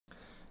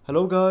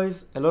Hello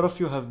guys, a lot of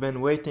you have been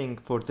waiting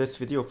for this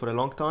video for a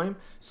long time,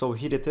 so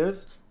here it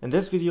is. In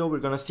this video we're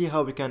gonna see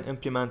how we can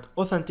implement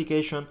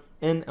authentication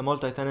in a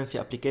multi-tenancy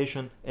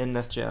application in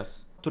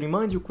NestJs. To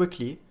remind you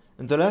quickly,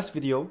 in the last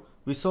video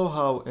we saw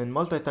how in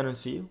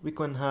multi-tenancy we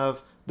can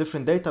have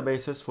different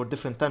databases for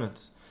different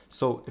tenants.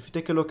 So if you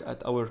take a look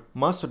at our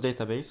master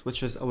database,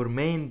 which is our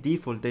main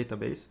default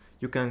database,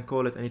 you can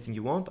call it anything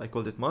you want, I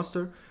called it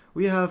master,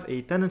 we have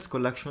a tenants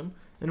collection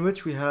in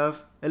which we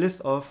have a list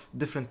of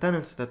different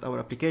tenants that our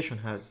application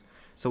has.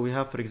 So we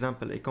have, for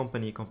example, a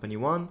company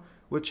 1,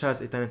 which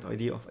has a tenant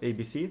ID of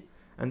ABC,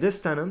 and this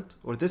tenant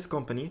or this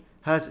company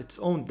has its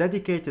own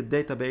dedicated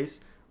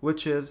database,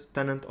 which is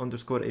tenant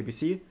underscore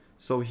ABC.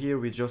 So here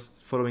we're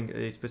just following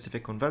a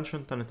specific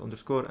convention, tenant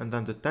underscore, and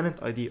then the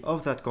tenant ID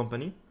of that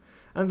company.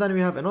 And then we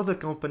have another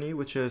company,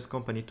 which is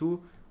company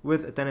 2,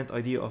 with a tenant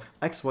ID of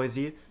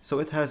XYZ. So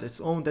it has its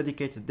own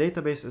dedicated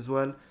database as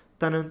well,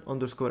 tenant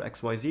underscore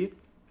XYZ.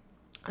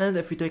 And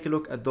if we take a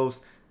look at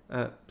those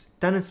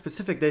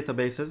tenant-specific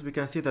databases, we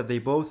can see that they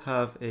both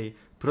have a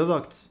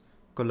products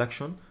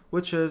collection,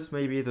 which is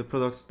maybe the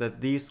products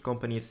that these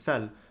companies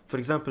sell. For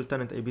example,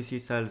 tenant ABC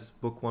sells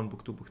book 1,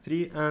 book 2, book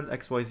 3, and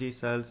XYZ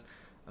sells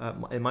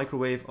a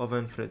microwave,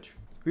 oven, fridge.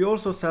 We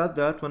also said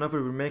that whenever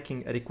we're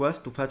making a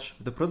request to fetch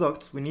the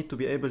products, we need to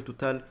be able to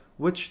tell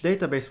which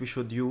database we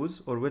should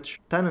use or which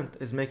tenant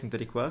is making the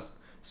request.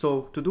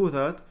 So to do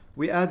that,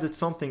 we added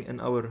something in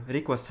our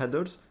request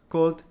headers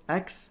called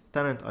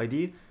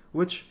xTenantID,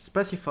 which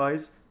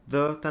specifies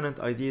the tenant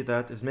ID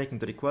that is making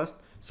the request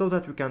so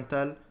that we can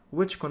tell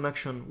which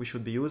connection we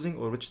should be using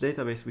or which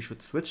database we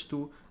should switch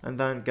to and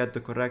then get the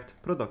correct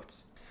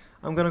products.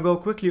 I'm gonna go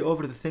quickly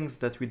over the things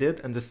that we did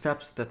and the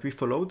steps that we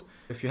followed.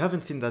 If you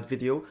haven't seen that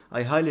video,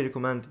 I highly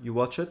recommend you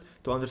watch it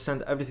to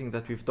understand everything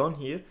that we've done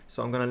here.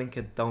 So I'm gonna link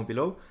it down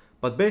below.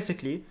 But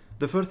basically,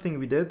 the first thing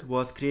we did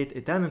was create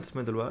a tenants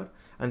middleware,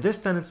 and this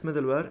tenants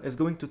middleware is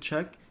going to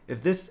check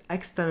if this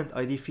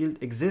xTenantID field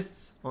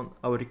exists on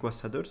our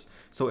request headers.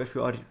 So if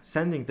we are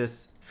sending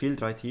this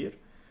field right here,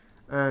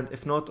 and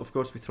if not, of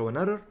course, we throw an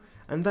error.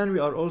 And then we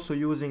are also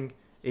using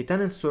a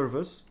tenant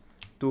service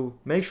to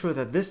make sure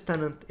that this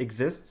tenant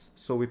exists.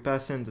 So we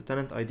pass in the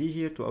tenant ID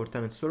here to our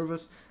tenant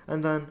service,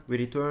 and then we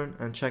return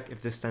and check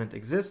if this tenant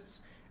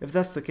exists. If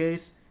that's the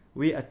case,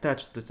 we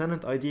attach the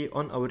tenant ID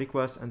on our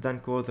request and then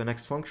call the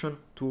next function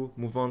to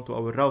move on to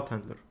our route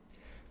handler.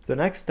 The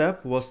next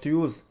step was to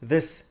use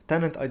this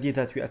tenant ID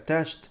that we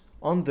attached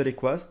on the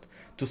request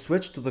to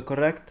switch to the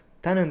correct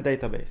tenant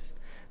database.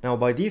 Now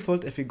by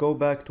default, if we go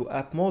back to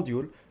app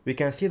module, we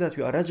can see that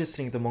we are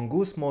registering the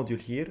mongoose module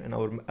here in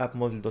our app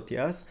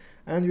module.ts,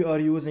 and we are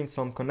using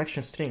some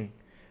connection string.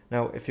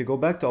 Now if you go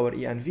back to our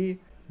env,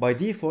 by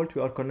default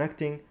we are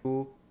connecting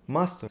to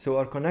master. So we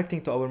are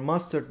connecting to our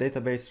master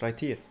database right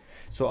here.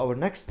 So our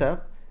next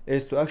step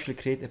is to actually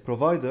create a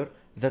provider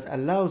that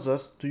allows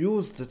us to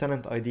use the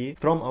tenant ID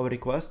from our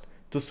request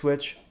to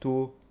switch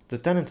to the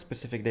tenant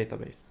specific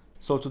database.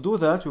 So to do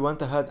that, we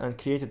went ahead and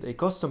created a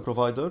custom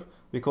provider.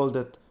 We called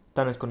it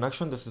tenant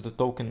connection. This is the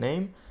token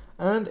name,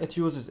 and it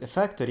uses a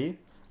factory,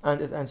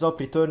 and it ends up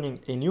returning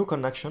a new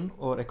connection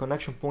or a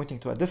connection pointing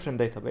to a different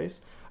database.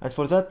 And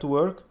for that to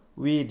work,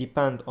 we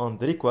depend on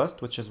the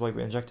request, which is why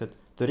we injected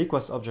the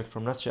request object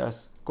from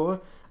NestJs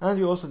core, and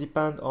we also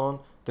depend on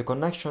the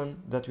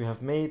connection that we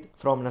have made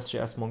from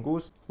NestJs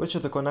Mongoose, which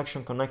is the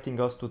connection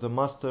connecting us to the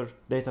master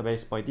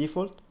database by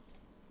default.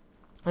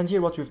 And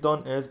here what we've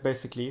done is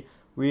basically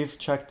we've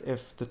checked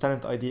if the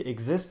tenant ID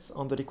exists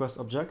on the request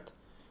object,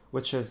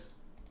 which is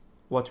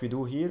what we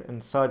do here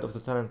inside of the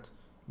tenant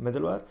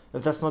middleware.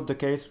 If that's not the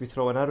case, we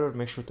throw an error,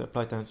 make sure to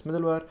apply tenants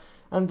middleware,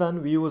 and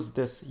then we use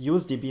this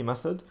useDB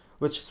method,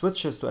 which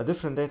switches to a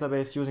different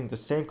database using the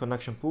same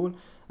connection pool.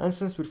 And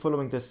since we're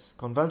following this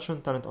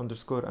convention, tenant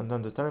underscore and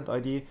then the tenant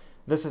ID,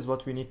 this is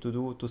what we need to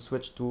do to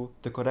switch to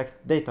the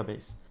correct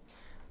database.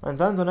 And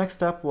then the next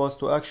step was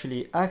to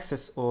actually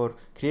access or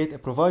create a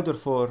provider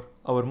for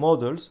our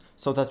models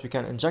so that we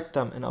can inject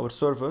them in our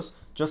service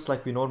just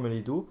like we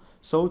normally do.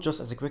 So just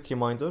as a quick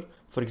reminder,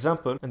 for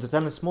example, in the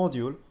tenants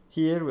module,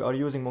 here we are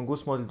using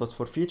mongoose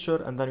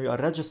model.forFeature, and then we are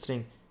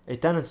registering a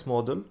tenants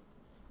model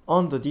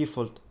on the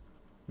default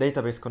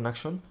database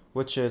connection,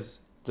 which is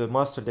the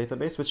master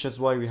database, which is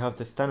why we have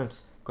this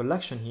tenants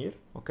collection here,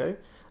 okay?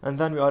 And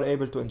then we are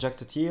able to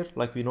inject it here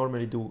like we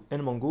normally do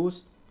in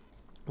Mongoose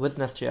with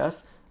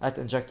NestJs at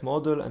inject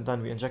model, and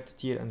then we inject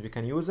it here and we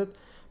can use it.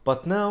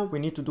 But now we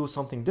need to do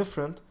something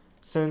different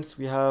since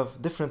we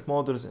have different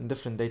models in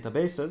different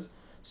databases.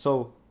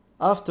 So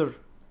after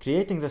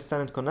creating this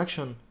tenant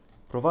connection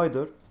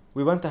provider,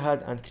 we went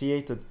ahead and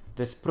created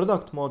this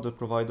product model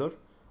provider,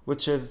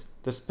 which is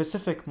the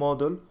specific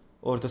model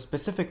or the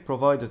specific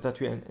provider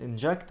that we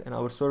inject in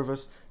our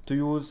service to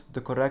use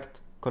the correct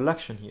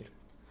collection here.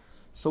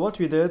 So what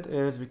we did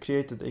is we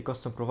created a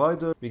custom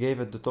provider, we gave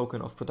it the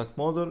token of product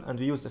model, and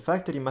we used a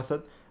factory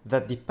method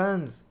that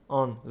depends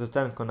on the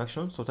tenant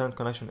connection. So tenant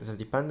connection is a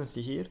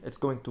dependency here. It's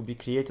going to be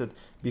created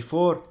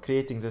before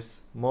creating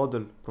this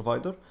model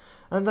provider.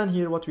 And then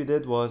here what we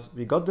did was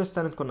we got this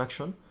tenant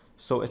connection.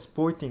 So it's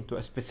pointing to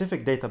a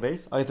specific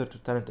database, either to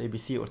tenant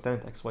ABC or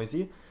tenant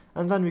XYZ,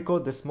 and then we call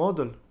this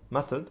model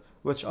method,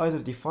 which either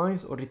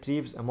defines or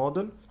retrieves a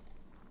model,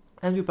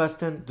 and we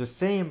pass in the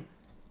same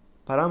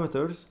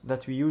parameters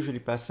that we usually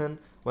pass in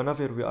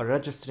whenever we are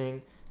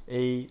registering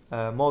a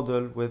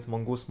model with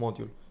Mongoose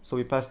module. So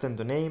we passed in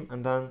the name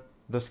and then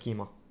the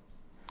schema.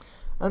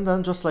 And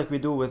then just like we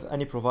do with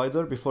any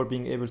provider, before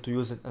being able to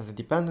use it as a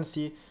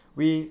dependency,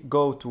 we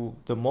go to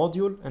the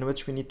module in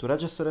which we need to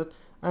register it,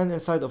 and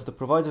inside of the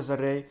providers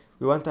array,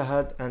 we went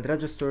ahead and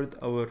registered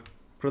our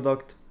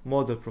product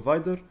model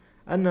provider,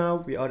 and now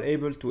we are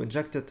able to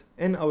inject it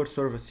in our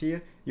service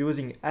here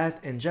using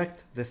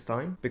 @inject this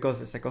time because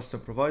it's a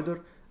custom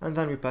provider, and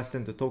then we passed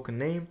in the token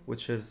name,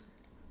 which is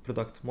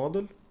product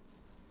model.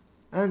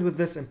 And with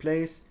this in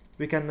place,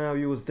 we can now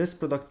use this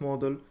product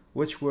model,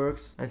 which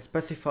works and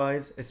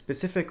specifies a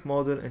specific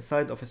model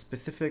inside of a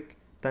specific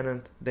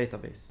tenant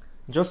database.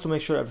 Just to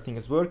make sure everything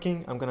is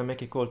working, I'm gonna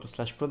make a call to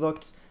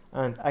 /products,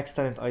 and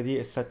xTenant ID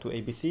is set to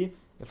ABC.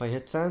 If I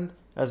hit send,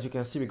 as you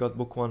can see, we got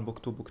book 1, book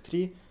 2, book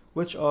 3,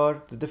 which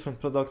are the different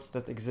products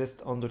that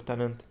exist under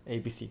tenant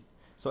ABC.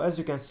 So as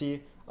you can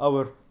see,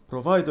 our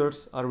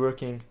providers are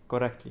working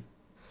correctly.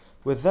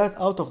 With that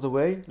out of the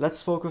way,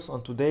 let's focus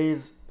on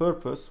today's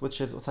purpose,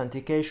 which is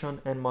authentication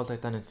and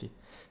multi-tenancy.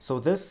 So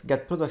this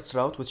get products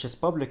route, which is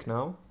public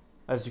now,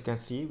 as you can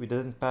see, we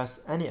didn't pass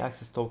any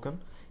access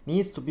token,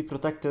 needs to be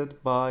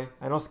protected by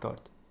an auth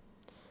card.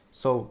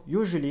 So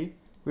usually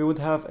we would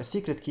have a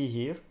secret key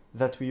here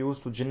that we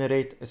use to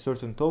generate a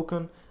certain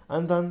token,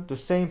 and then the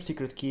same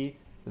secret key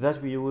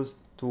that we use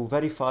to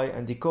verify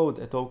and decode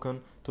a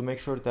token to make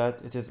sure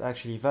that it is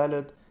actually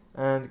valid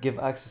and give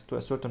access to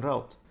a certain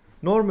route.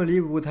 Normally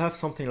we would have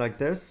something like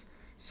this.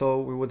 So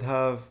we would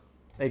have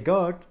a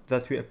guard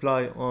that we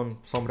apply on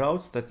some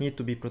routes that need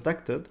to be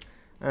protected,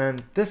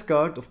 and this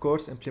guard of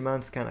course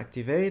implements can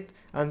activate,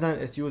 and then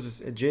it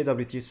uses a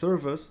JWT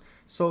service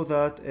so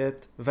that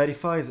it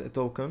verifies a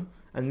token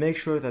and makes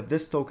sure that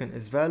this token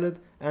is valid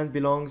and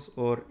belongs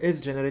or is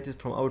generated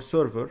from our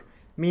server,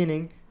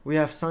 meaning we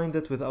have signed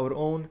it with our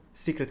own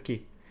secret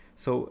key.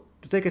 So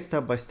to take it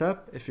step by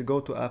step, if you go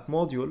to app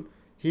module,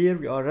 here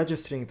we are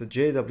registering the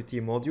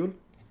JWT module.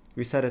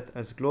 We set it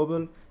as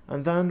global,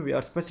 and then we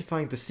are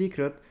specifying the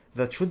secret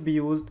that should be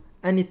used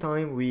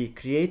anytime we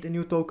create a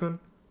new token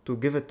to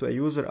give it to a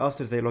user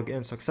after they log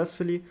in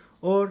successfully,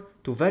 or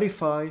to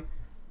verify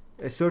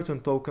a certain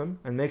token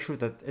and make sure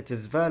that it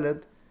is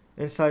valid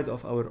inside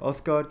of our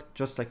auth card,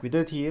 just like we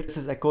did here. This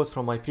is a code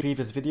from my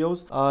previous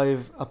videos.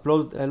 I've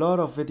uploaded a lot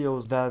of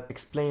videos that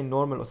explain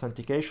normal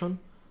authentication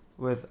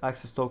with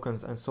access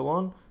tokens and so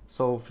on,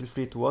 so feel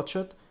free to watch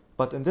it.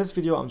 But in this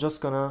video, I'm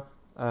just gonna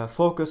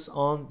focus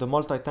on the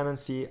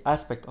multi-tenancy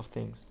aspect of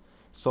things.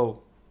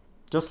 So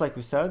just like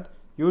we said,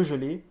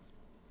 usually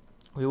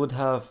we would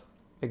have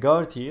a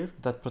guard here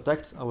that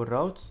protects our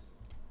routes,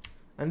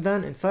 and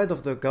then inside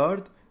of the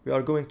guard we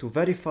are going to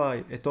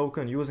verify a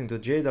token using the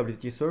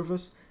JWT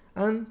service,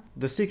 and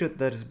the secret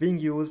that is being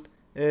used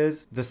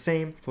is the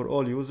same for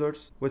all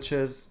users, which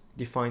is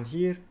defined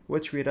here,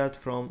 which we read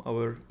from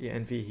our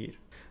env here.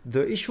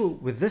 The issue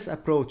with this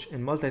approach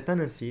in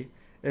multi-tenancy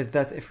is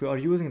that if we are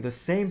using the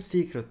same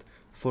secret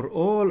for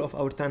all of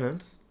our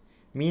tenants,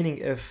 meaning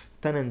if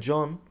tenant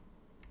John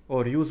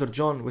or user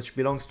John, which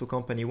belongs to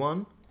company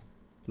 1,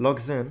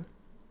 logs in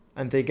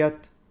and they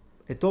get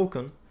a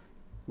token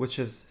which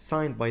is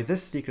signed by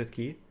this secret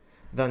key,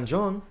 then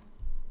John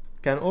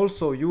can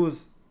also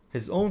use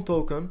his own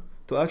token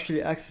to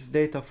actually access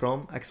data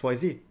from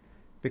XYZ,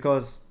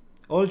 because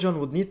all John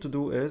would need to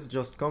do is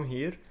just come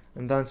here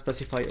and then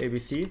specify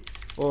ABC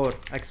or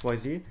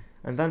XYZ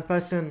and then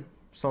pass in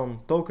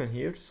some token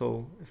here.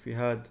 So if we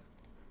had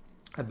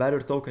a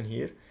bearer token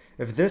here,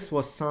 if this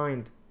was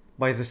signed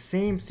by the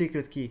same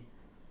secret key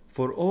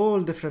for all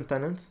different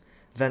tenants,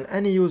 then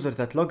any user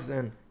that logs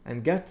in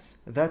and gets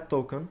that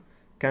token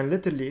can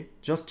literally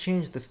just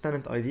change this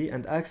tenant ID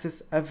and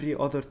access every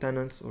other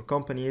tenant's or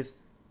company's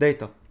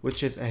data,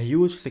 which is a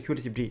huge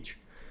security breach.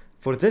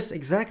 For this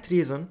exact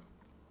reason,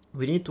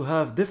 we need to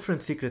have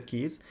different secret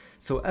keys,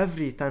 so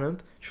every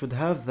tenant should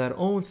have their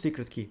own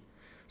secret key.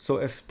 So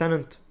if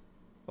tenant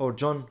or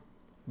John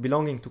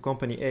belonging to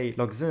company A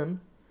logs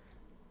in,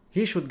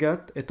 he should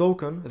get a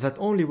token that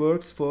only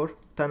works for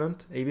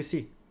tenant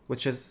ABC,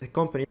 which is the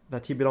company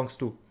that he belongs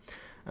to.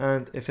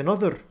 And if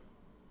another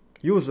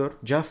user,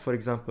 Jeff for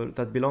example,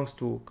 that belongs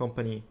to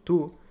company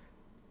 2,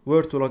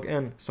 were to log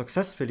in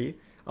successfully,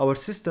 our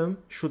system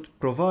should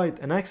provide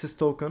an access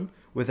token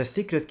with a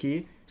secret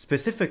key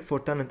specific for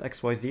tenant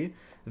XYZ.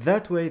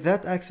 That way,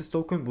 that access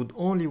token would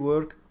only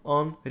work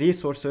on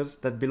resources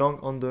that belong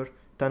under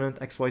tenant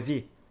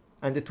XYZ.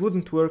 And it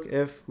wouldn't work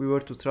if we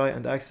were to try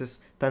and access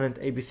tenant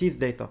ABC's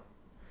data.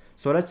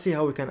 So let's see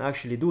how we can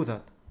actually do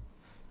that.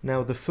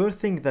 Now, the first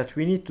thing that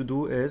we need to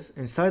do is,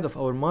 inside of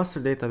our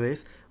master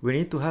database, we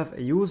need to have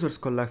a users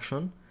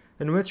collection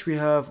in which we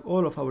have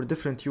all of our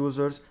different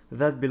users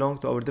that belong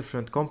to our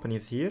different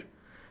companies here.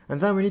 And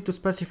then we need to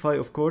specify,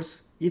 of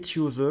course, each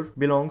user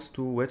belongs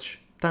to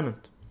which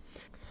tenant.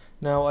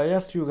 Now I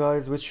asked you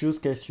guys which use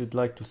case you'd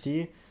like to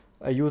see.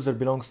 A user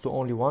belongs to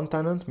only one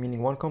tenant,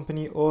 meaning one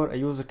company, or a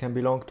user can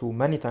belong to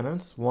many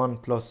tenants,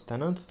 1+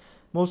 tenants.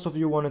 Most of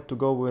you wanted to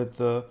go with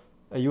a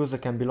user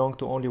can belong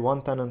to only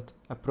one tenant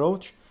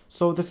approach.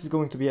 So this is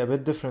going to be a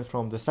bit different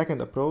from the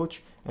second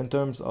approach in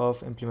terms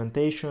of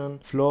implementation,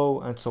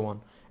 flow, and so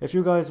on. If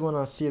you guys want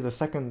to see the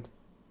second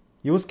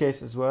use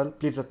case as well,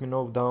 please let me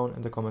know down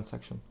in the comment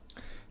section.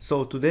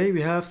 So today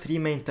we have three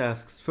main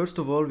tasks. First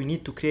of all, we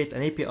need to create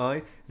an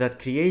API that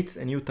creates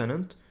a new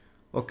tenant.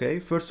 Okay,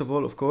 first of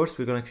all, of course,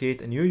 we're going to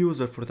create a new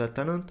user for that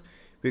tenant.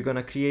 We're going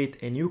to create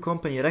a new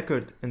company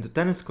record in the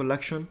tenants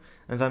collection.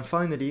 And then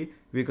finally,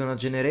 we're going to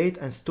generate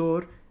and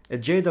store a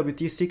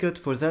JWT secret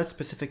for that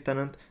specific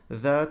tenant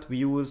that we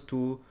use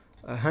to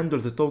handle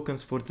the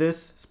tokens for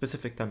this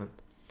specific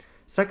tenant.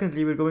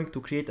 Secondly, we're going to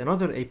create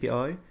another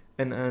API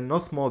in an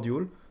Auth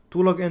module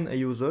to log in a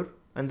user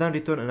and then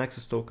return an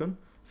access token.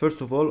 First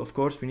of all, of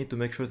course, we need to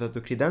make sure that the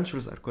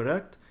credentials are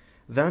correct.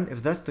 Then,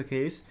 if that's the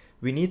case,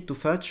 we need to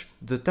fetch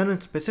the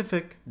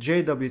tenant-specific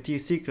JWT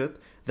secret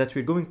that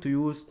we're going to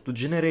use to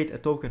generate a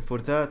token for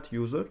that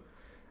user.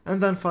 And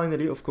then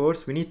finally, of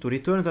course, we need to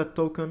return that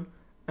token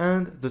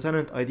and the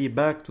tenant ID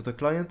back to the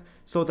client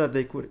so that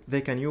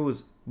they can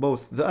use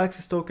both the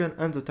access token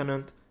and the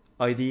tenant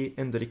ID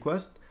in the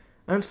request.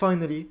 And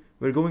finally,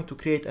 we're going to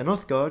create an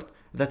auth guard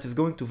that is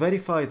going to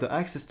verify the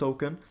access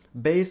token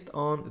based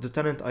on the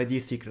tenant ID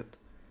secret.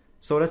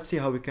 So let's see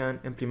how we can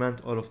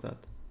implement all of that.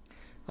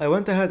 I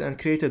went ahead and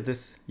created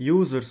this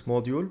users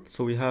module.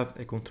 So we have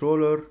a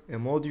controller, a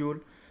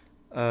module,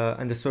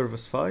 and a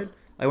service file.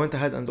 I went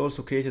ahead and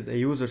also created a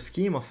user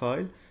schema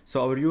file.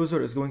 So our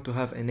user is going to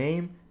have a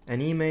name,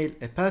 an email,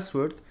 a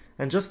password,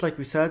 and just like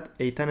we said,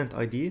 a tenant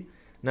ID.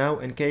 Now,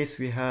 in case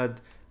we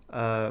had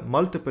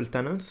multiple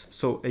tenants,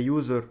 so a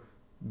user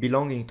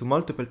belonging to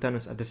multiple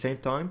tenants at the same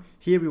time,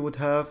 here we would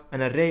have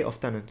an array of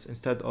tenants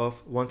instead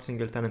of one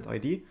single tenant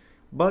ID.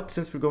 But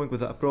since we're going with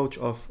the approach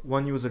of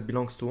one user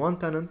belongs to one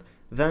tenant,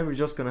 then we're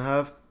just going to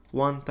have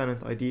one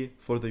tenant ID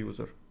for the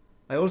user.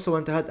 I also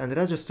went ahead and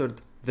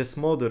registered this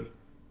model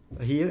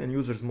here in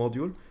users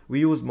module.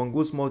 We use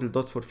mongoose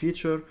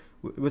module.forFeature,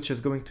 which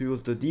is going to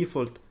use the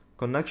default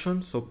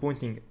connection, so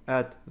pointing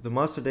at the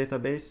master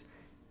database,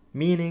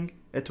 meaning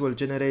it will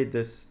generate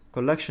this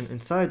collection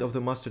inside of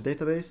the master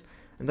database.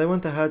 And I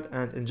went ahead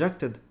and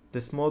injected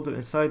this model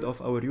inside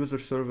of our user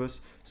service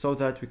so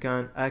that we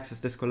can access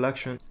this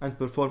collection and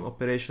perform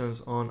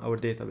operations on our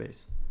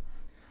database.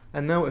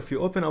 And now if you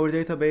open our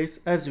database,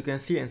 as you can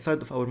see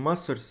inside of our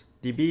masters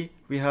DB,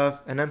 we have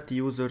an empty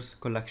users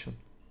collection.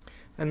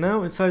 And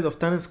now inside of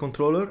tenants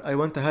controller, I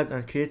went ahead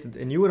and created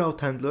a new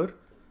route handler,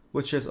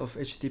 which is of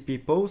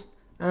HTTP post,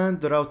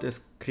 and the route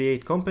is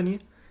create company,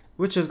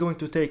 which is going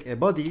to take a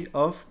body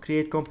of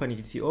create company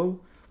DTO,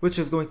 which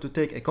is going to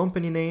take a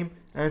company name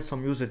and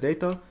some user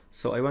data.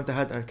 So I went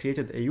ahead and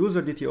created a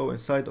user DTO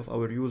inside of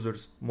our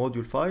users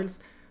module files,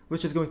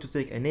 which is going to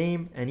take a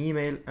name, an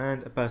email,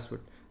 and a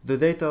password, the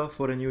data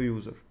for a new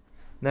user.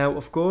 Now,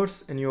 of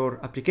course, in your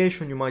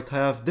application, you might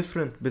have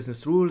different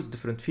business rules,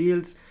 different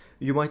fields.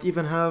 You might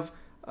even have,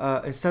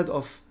 instead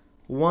of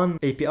one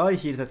API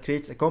here that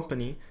creates a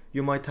company,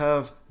 you might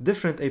have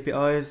different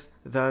APIs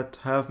that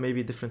have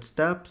maybe different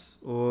steps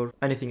or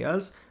anything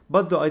else,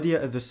 but the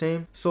idea is the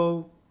same.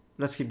 So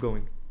let's keep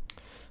going.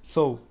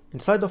 So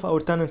inside of our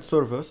tenant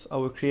service,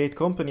 our create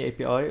company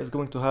API is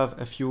going to have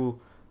a few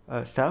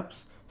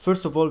steps.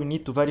 First of all, we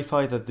need to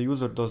verify that the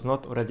user does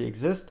not already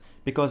exist,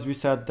 because we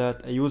said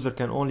that a user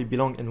can only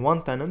belong in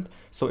one tenant.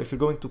 So if you're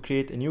going to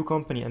create a new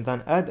company and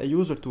then add a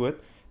user to it,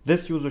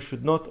 this user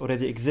should not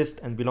already exist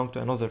and belong to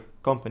another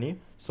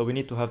company. So we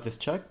need to have this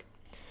check.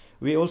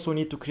 We also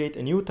need to create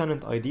a new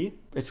tenant ID.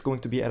 It's going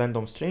to be a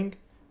random string.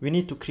 We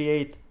need to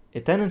create a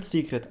tenant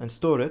secret and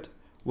store it.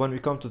 When we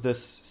come to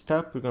this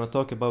step, we're going to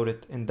talk about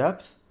it in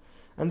depth.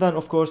 And then,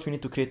 of course, we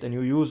need to create a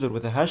new user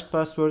with a hashed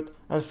password,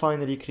 and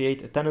finally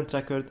create a tenant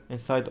record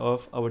inside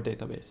of our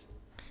database.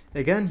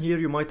 Again, here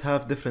you might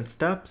have different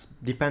steps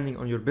depending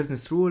on your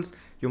business rules.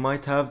 You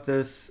might have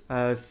this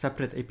as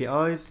separate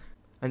APIs,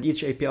 and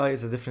each API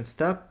is a different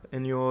step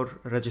in your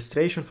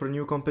registration for a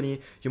new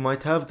company. You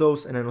might have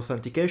those in an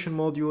authentication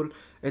module.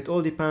 It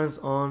all depends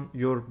on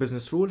your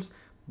business rules,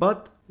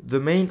 but the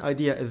main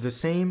idea is the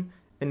same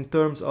in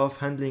terms of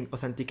handling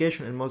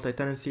authentication and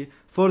multi-tenancy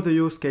for the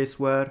use case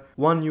where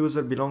one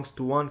user belongs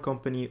to one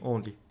company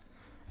only.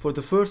 For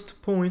the first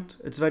point,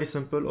 it's very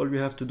simple. All we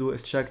have to do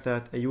is check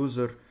that a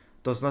user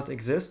does not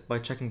exist by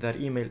checking their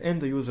email in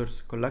the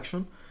users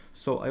collection.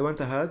 So I went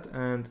ahead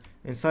and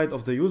inside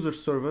of the user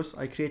service,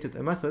 I created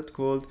a method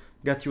called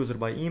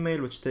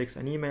getUserByEmail, which takes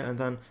an email and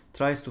then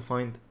tries to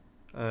find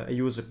a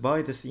user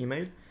by this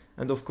email.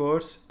 And of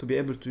course, to be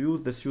able to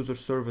use this user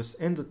service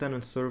in the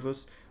tenant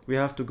service, we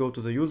have to go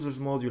to the users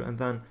module and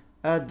then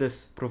add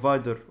this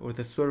provider or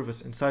this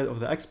service inside of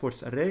the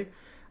exports array.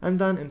 And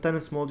then in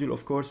tenants module,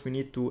 of course, we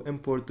need to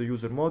import the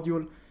user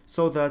module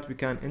so that we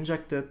can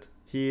inject it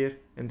here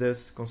in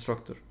this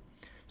constructor.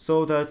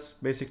 So that's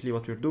basically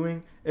what we're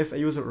doing. If a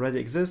user already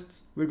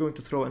exists, we're going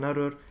to throw an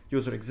error,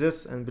 user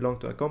exists and belong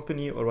to a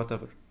company or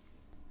whatever.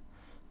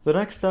 The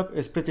next step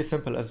is pretty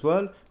simple as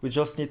well. We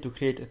just need to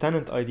create a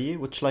tenant ID,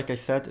 which, like I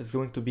said, is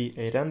going to be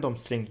a random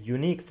string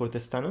unique for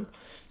this tenant.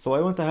 So I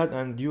went ahead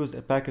and used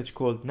a package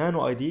called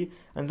nanoid,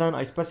 and then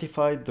I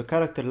specified the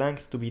character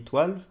length to be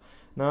 12.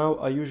 Now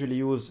I usually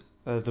use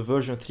the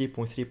version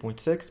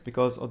 3.3.6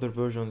 because other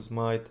versions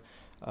might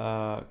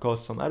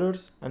cause some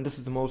errors, and this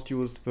is the most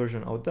used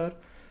version out there.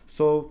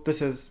 So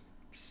this is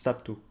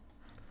step 2.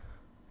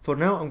 For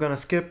now, I'm gonna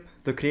skip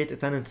the create a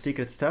tenant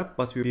secret step,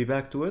 but we'll be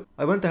back to it.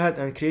 I went ahead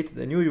and created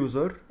a new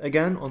user.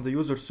 Again, on the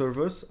user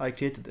service, I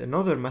created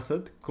another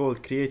method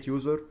called create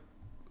user,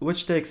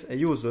 which takes a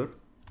user,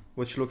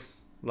 which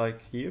looks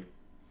like here,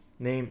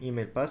 name,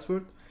 email,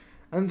 password.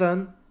 And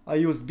then I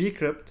used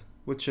bcrypt,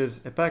 which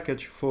is a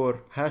package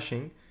for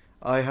hashing.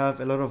 I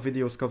have a lot of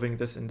videos covering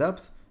this in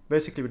depth.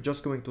 Basically, we're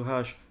just going to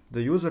hash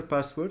the user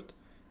password,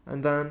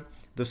 and then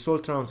the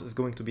salt rounds is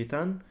going to be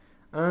 10.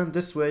 And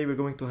this way we're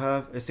going to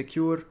have a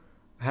secure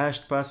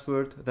hashed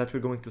password that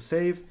we're going to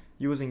save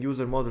using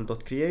user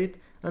model.create,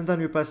 and then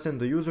we pass in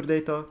the user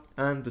data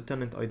and the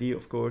tenant ID,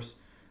 of course,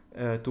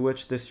 to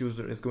which this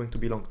user is going to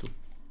belong to.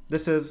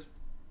 This is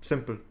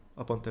simple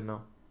up until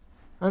now.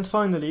 And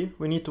finally,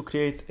 we need to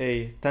create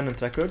a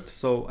tenant record.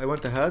 So I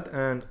went ahead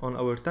and on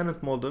our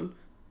tenant model,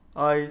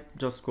 I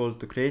just called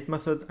the create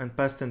method and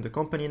passed in the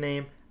company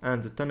name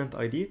and the tenant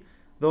ID.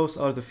 Those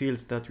are the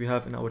fields that we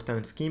have in our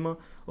tenant schema.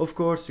 Of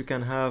course, you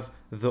can have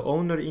the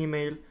owner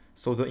email,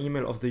 so the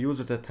email of the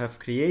user that have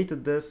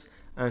created this,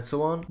 and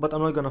so on. But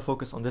I'm not gonna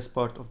focus on this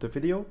part of the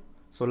video.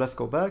 So let's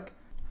go back.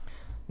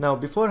 Now,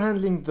 before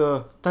handling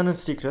the tenant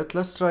secret,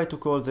 let's try to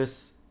call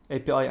this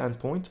API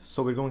endpoint.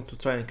 So we're going to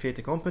try and create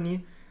a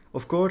company.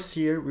 Of course,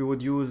 here we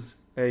would use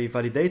a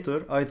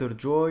validator, either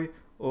Joy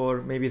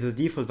or maybe the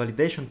default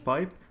validation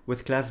pipe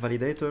with class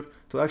validator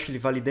to actually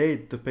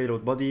validate the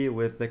payload body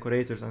with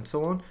decorators and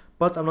so on.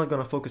 But I'm not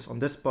gonna focus on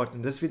this part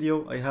in this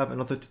video. I have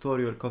another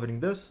tutorial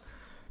covering this.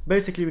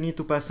 Basically, we need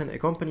to pass in a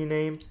company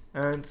name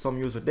and some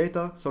user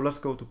data. So let's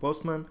go to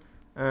Postman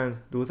and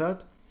do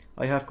that.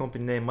 I have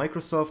company name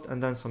Microsoft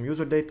and then some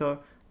user data,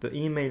 the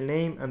email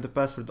name and the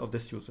password of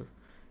this user.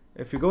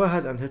 If we go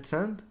ahead and hit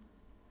send,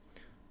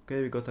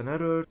 okay, we got an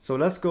error. So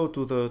let's go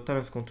to the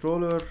tenants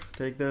controller,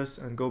 take this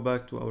and go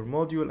back to our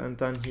module, and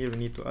then here we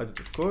need to add it,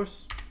 of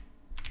course.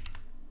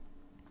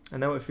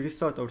 And now if we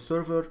restart our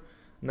server,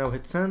 now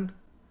hit send,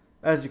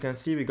 as you can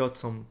see, we got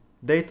some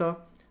data,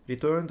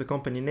 return the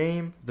company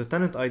name, the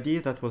tenant ID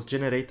that was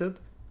generated.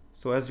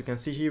 So as you can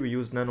see here, we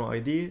use nano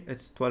ID.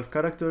 It's 12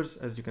 characters,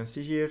 as you can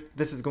see here.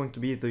 This is going to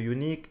be the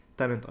unique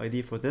tenant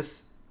ID for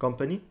this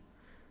company.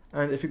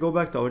 And if we go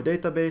back to our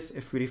database,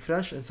 if we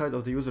refresh inside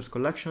of the users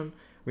collection,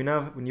 we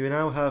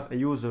now have a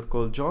user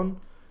called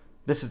John.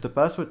 This is the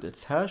password,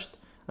 it's hashed.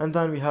 And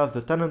then we have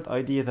the tenant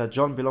ID that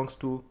John belongs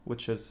to,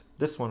 which is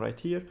this one right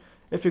here.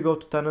 If you go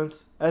to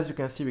tenants, as you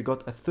can see, we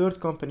got a third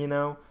company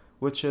now,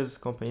 which is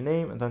company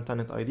name and then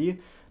tenant ID.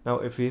 Now,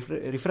 if we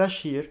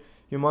refresh here,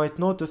 you might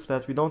notice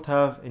that we don't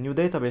have a new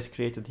database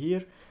created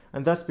here.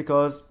 And that's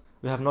because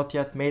we have not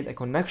yet made a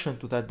connection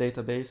to that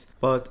database.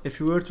 But if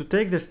you were to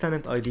take this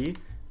tenant ID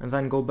and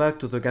then go back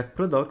to the get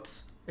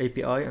products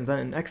API and then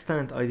in X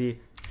tenant ID,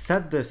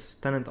 set this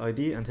tenant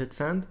ID and hit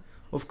send,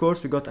 of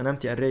course, we got an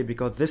empty array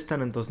because this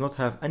tenant does not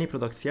have any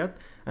products yet.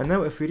 And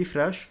now if we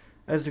refresh,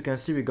 as you can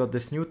see, we got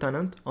this new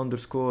tenant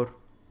underscore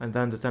and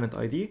then the tenant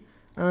ID,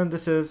 and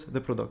this is the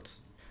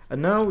products.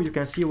 And now you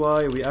can see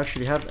why we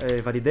actually have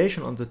a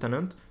validation on the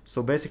tenant.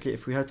 So basically,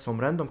 if we had some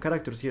random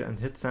characters here and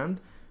hit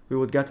send, we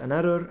would get an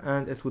error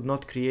and it would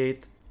not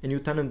create a new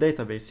tenant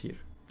database here.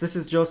 This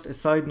is just a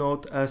side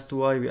note as to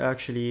why we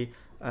actually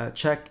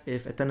check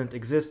if a tenant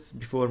exists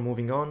before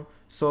moving on.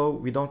 So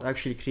we don't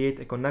actually create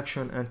a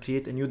connection and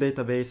create a new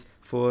database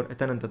for a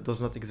tenant that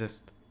does not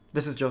exist.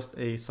 This is just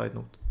a side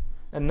note.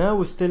 And now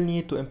we still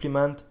need to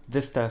implement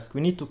this task.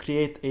 We need to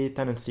create a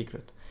tenant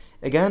secret.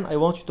 Again, I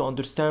want you to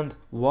understand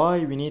why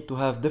we need to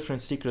have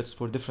different secrets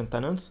for different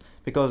tenants,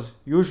 because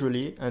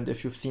usually, and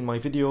if you've seen my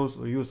videos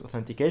or used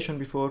authentication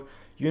before,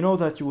 you know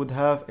that you would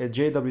have a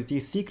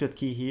JWT secret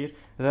key here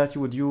that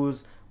you would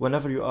use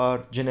whenever you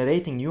are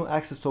generating new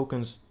access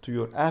tokens to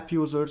your app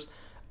users,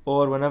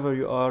 or whenever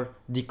you are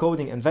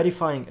decoding and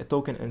verifying a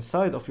token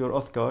inside of your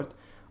auth card.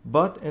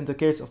 But in the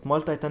case of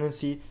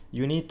multi-tenancy,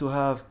 you need to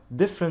have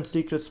different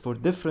secrets for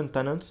different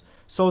tenants,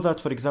 so that,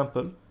 for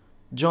example,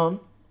 John,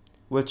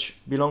 which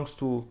belongs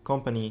to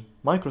company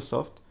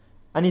Microsoft,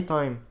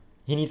 anytime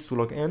he needs to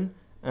log in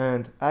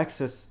and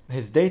access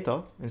his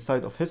data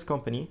inside of his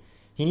company,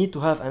 he needs to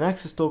have an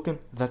access token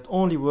that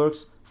only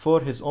works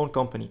for his own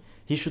company.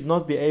 He should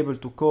not be able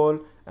to call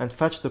and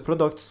fetch the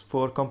products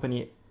for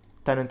company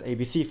tenant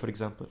ABC, for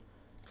example.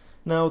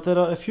 Now, there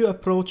are a few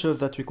approaches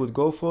that we could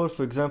go for.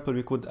 For example,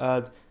 we could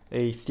add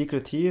a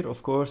secret here.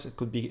 Of course, it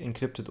could be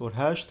encrypted or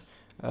hashed.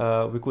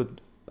 We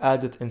could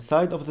add it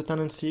inside of the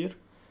tenants here.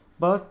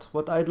 But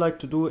what I'd like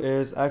to do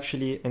is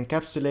actually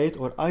encapsulate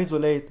or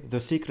isolate the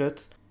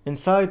secrets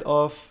inside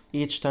of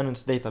each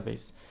tenant's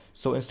database.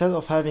 So instead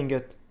of having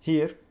it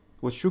here,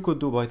 which you could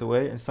do by the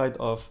way, inside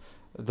of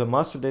the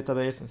master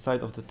database,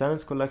 inside of the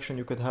tenants collection,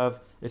 you could have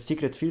a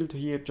secret field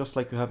here, just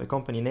like you have a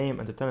company name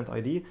and a tenant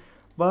ID.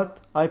 But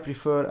I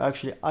prefer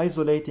actually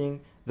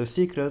isolating the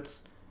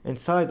secrets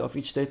inside of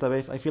each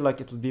database. I feel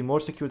like it would be more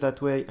secure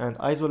that way and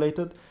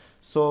isolated.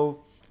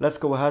 So let's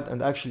go ahead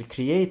and actually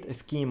create a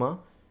schema,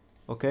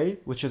 okay,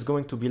 which is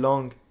going to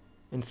belong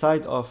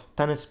inside of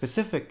tenant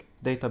specific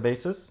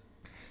databases.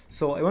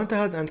 So I went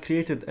ahead and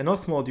created an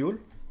auth module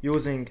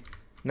using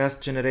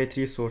nest generate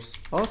resource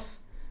auth,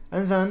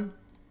 and then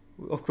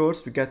of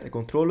course we get a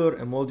controller,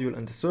 a module,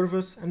 and a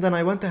service. And then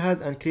I went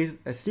ahead and created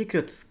a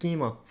secret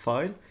schema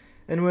file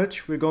in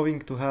which we're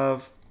going to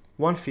have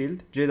one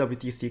field,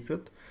 JWT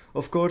Secret.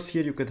 Of course,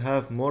 here you could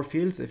have more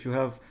fields if you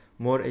have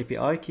more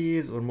API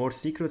keys or more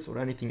secrets or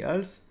anything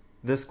else.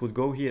 This could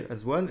go here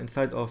as well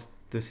inside of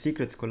the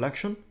secrets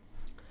collection.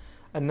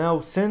 And now,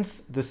 since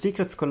the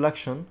secrets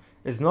collection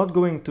is not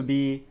going to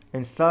be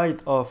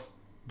inside of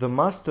the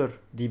master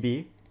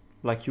DB,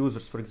 like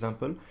users for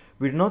example,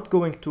 we're not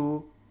going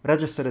to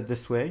register it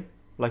this way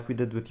like we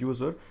did with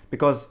user,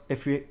 because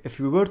if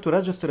we were to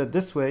register it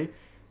this way,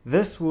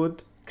 this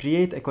would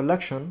create a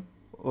collection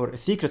or a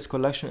secrets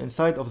collection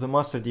inside of the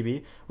master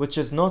DB, which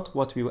is not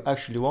what we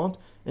actually want.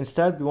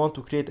 Instead, we want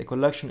to create a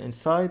collection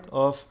inside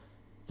of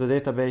the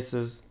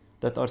databases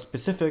that are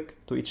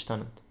specific to each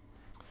tenant.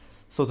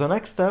 So the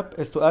next step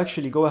is to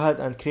actually go ahead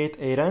and create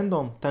a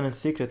random tenant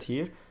secret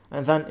here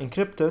and then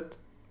encrypt it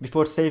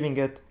before saving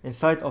it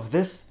inside of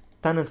this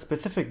tenant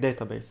specific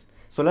database.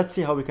 So let's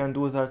see how we can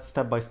do that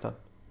step by step.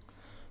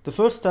 The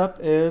first step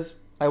is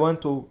I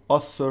went to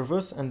auth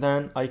service and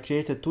then I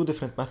created two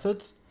different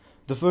methods.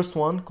 The first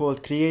one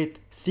called create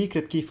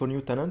secret key for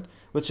new tenant,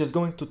 which is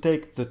going to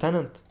take the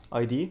tenant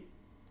ID.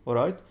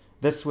 Alright,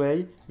 this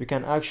way we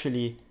can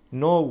actually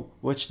know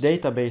which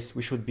database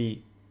we should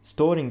be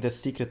storing this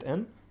secret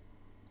in.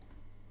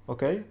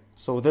 Okay,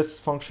 so this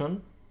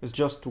function is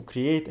just to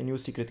create a new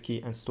secret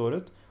key and store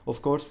it.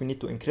 Of course, we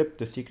need to encrypt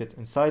the secret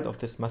inside of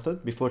this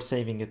method before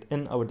saving it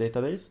in our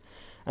database.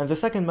 And the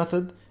second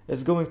method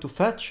is going to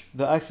fetch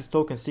the access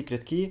token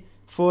secret key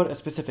for a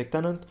specific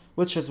tenant,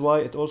 which is why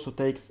it also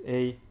takes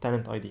a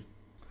tenant ID.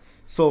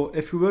 So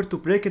if we were to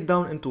break it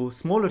down into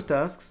smaller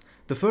tasks,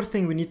 the first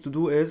thing we need to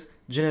do is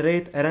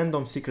generate a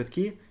random secret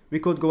key. We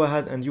could go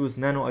ahead and use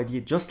nano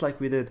ID just like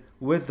we did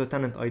with the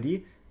tenant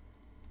ID.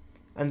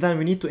 And then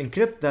we need to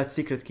encrypt that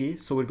secret key.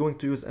 So we're going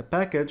to use a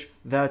package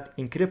that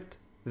encrypt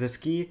this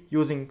key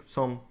using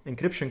some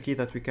encryption key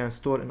that we can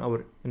store in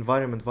our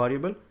environment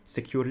variable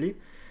securely.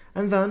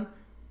 And then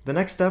the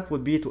next step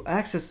would be to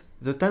access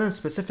the tenant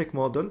specific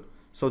model.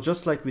 So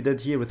just like we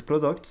did here with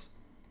products,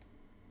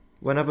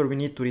 whenever we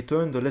need to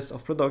return the list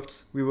of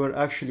products, we were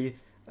actually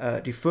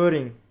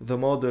referring the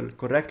model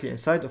correctly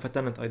inside of a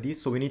tenant ID.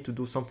 So we need to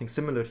do something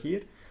similar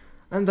here.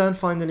 And then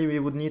finally, we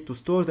would need to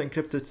store the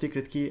encrypted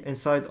secret key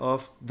inside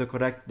of the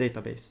correct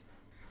database.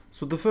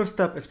 So the first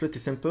step is pretty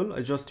simple.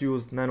 I just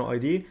used nano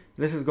ID.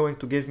 This is going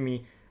to give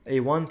me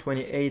a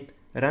 128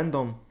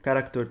 random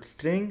character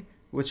string,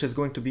 which is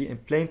going to be in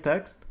plain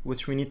text,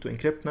 which we need to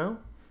encrypt now.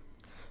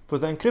 For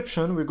the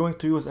encryption, we're going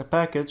to use a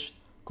package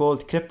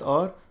called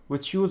cryptr,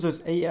 which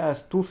uses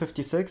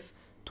AES-256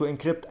 to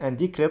encrypt and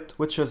decrypt,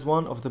 which is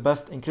one of the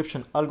best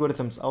encryption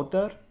algorithms out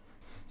there.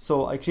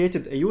 So I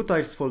created a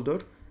utils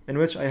folder in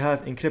which I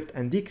have encrypt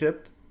and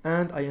decrypt,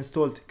 and I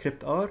installed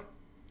cryptr.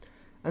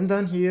 And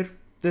then here,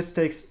 this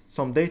takes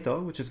some data,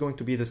 which is going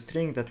to be the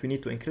string that we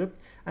need to encrypt,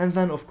 and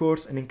then of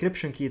course an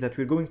encryption key that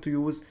we're going to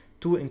use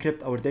to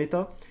encrypt our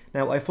data.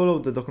 Now I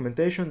followed the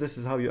documentation. This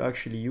is how you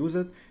actually use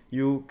it.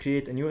 You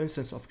create a new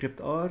instance of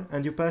cryptr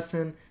and you pass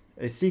in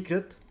a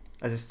secret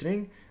as a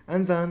string,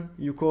 and then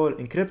you call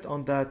encrypt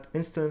on that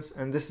instance,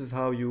 and this is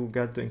how you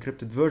get the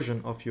encrypted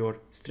version of your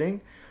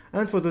string.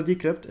 And for the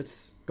decrypt,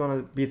 it's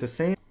gonna be the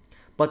same,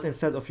 but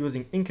instead of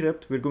using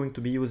encrypt, we're going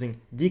to be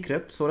using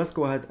decrypt. So let's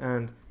go ahead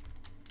and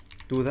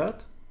do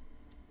that.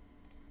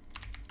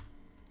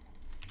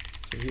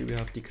 So here we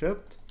have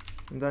decrypt,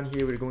 and then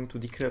here we're going to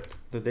decrypt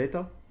the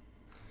data,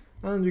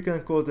 and we can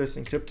call this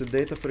encrypted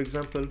data, for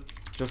example,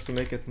 just to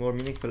make it more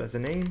meaningful as a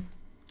name.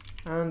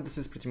 And this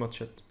is pretty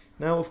much it.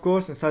 Now, of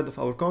course, inside of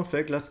our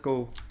config, let's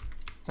go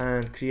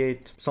and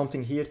create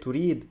something here to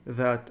read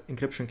that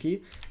encryption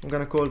key. I'm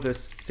going to call this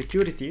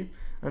security,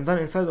 and then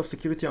inside of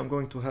security, I'm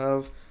going to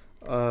have,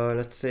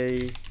 let's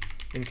say,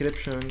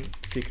 encryption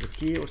secret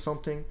key or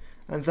something.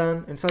 And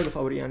then inside of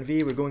our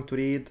env, we're going to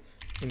read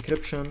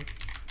encryption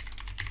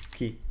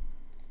key.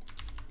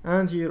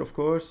 And here, of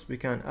course, we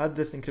can add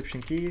this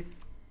encryption key.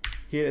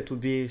 Here it will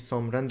be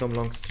some random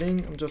long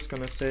string. I'm just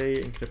gonna say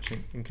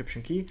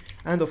encryption key.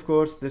 And of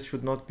course, this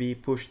should not be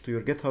pushed to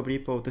your GitHub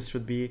repo. This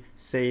should be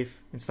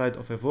safe inside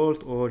of a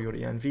vault or your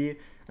env.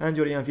 And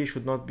your env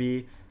should not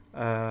be,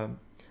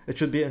 it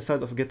should be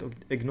inside of git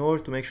ignore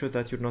to make sure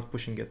that you're not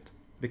pushing it,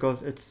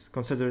 because it's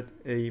considered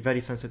a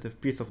very sensitive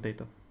piece of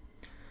data.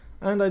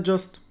 And I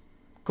just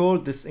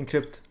called this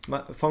encrypt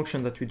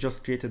function that we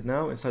just created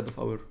now inside of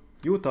our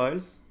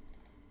utils.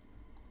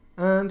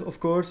 And of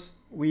course,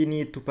 we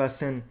need to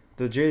pass in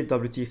the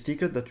JWT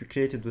secret that we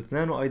created with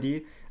nano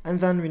ID,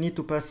 and then we need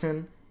to pass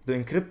in the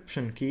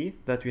encryption key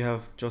that we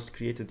have just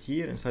created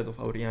here inside of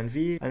our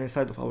env and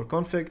inside of our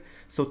config.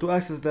 So to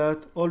access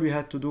that, all we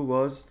had to do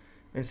was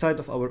inside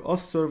of our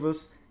auth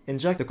service,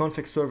 inject the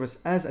config service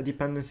as a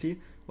dependency.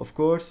 Of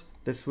course,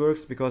 this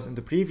works because in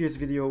the previous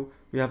video,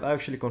 we have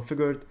actually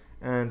configured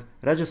and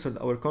registered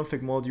our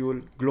config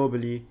module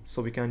globally,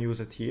 so we can use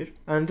it here.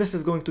 And this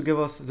is going to give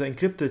us the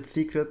encrypted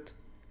secret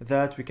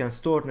that we can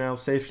store now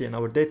safely in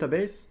our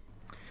database.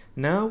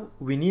 Now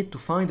we need to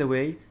find a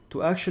way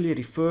to actually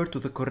refer to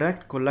the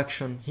correct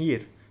collection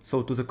here.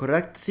 So to the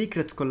correct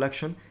secrets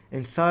collection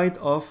inside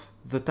of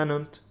the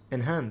tenant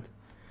in hand.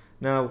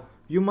 Now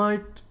you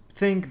might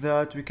think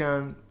that we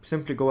can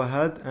simply go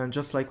ahead and,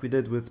 just like we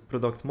did with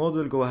product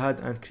model, go ahead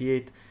and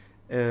create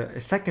a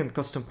second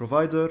custom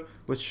provider,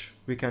 which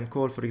we can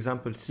call, for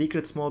example,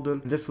 secrets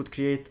model. This would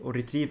create or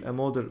retrieve a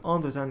model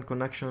on the tenant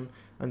connection,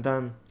 and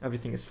then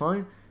everything is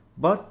fine.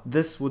 But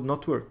this would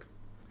not work.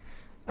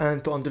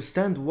 And to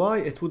understand why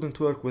it wouldn't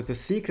work with the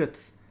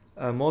secrets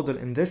model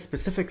in this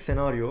specific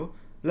scenario,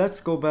 let's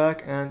go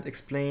back and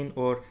explain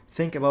or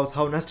think about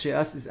how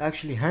NestJs is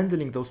actually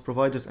handling those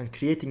providers and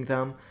creating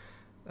them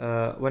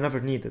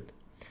whenever needed.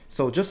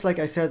 So just like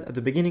I said at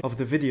the beginning of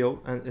the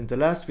video and in the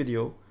last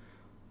video,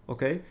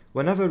 okay,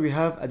 whenever we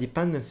have a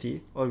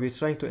dependency or we're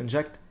trying to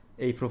inject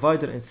a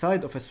provider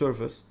inside of a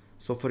service,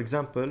 so for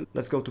example,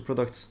 let's go to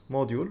products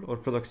module or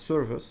product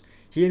service.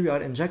 Here we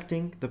are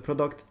injecting the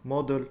product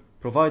model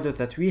provider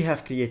that we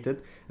have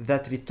created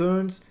that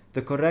returns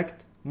the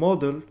correct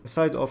model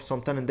inside of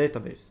some tenant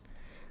database.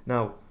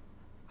 Now,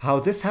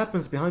 how this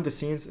happens behind the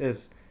scenes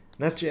is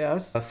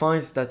NestJs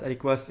finds that a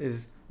request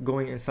is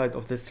going inside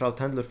of this route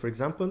handler, for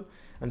example,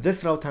 and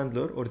this route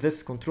handler or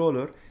this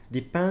controller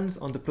depends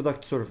on the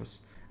product service.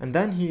 And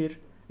then here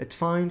it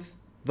finds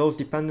those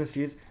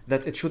dependencies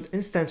that it should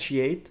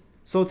instantiate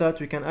so that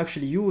we can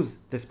actually use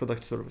this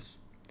product service.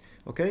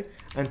 Okay,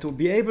 and to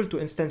be able to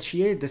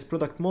instantiate this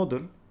product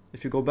model,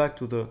 if you go back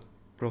to the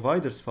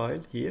providers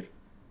file here,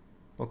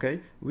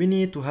 okay, we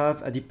need to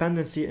have a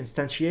dependency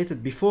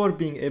instantiated before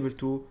being able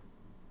to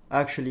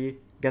actually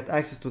get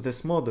access to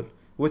this model,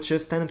 which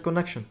is tenant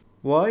connection.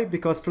 Why?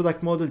 Because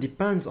product model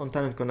depends on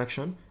tenant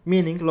connection,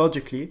 meaning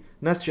logically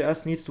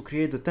NestJs needs to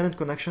create the tenant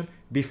connection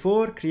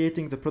before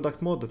creating the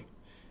product model.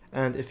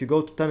 And if you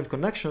go to tenant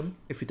connection,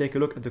 if we take a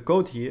look at the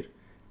code here,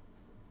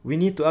 we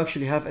need to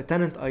actually have a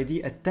tenant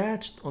ID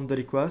attached on the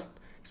request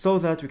so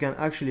that we can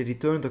actually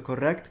return the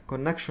correct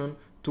connection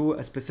to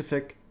a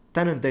specific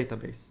tenant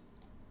database.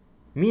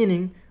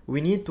 Meaning we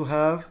need to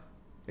have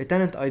a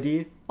tenant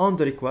ID on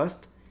the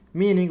request,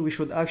 meaning we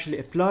should actually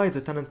apply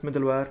the tenant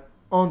middleware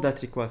on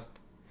that request.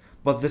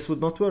 But this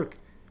would not work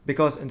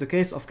because in the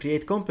case of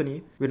create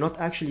company, we're not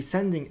actually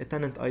sending a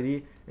tenant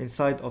ID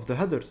inside of the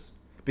headers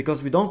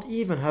because we don't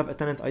even have a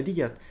tenant ID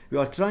yet. We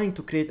are trying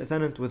to create a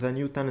tenant with a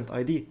new tenant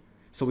ID.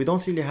 So we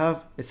don't really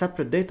have a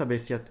separate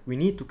database yet. We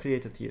need to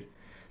create it here.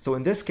 So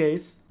in this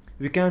case,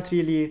 we can't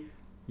really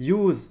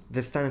use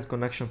this tenant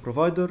connection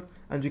provider,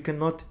 and we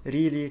cannot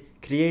really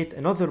create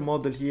another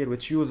model here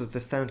which uses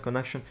this tenant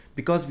connection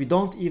because we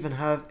don't even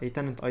have a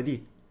tenant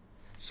ID.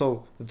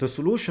 So the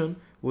solution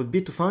would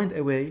be to find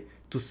a way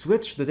to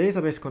switch the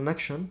database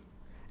connection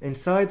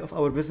inside of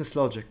our business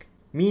logic,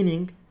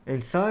 meaning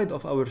inside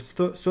of our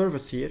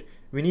service here,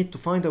 we need to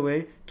find a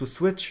way to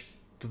switch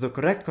to the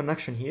correct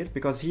connection here,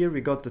 because here we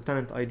got the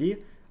tenant ID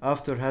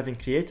after having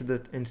created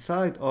it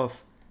inside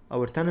of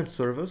our tenant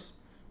service.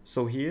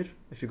 So here,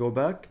 if you go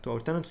back to our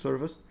tenant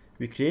service,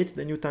 we created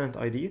a new tenant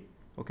ID,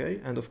 okay,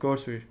 and of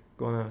course we're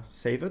gonna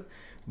save it.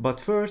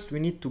 But first we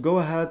need to go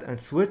ahead and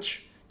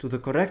switch to the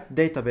correct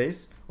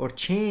database or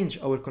change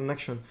our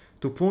connection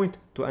to point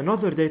to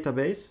another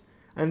database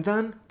and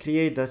then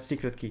create that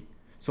secret key.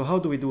 So how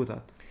do we do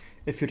that?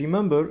 If you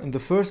remember, in the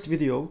first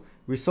video,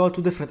 we saw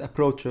two different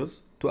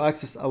approaches to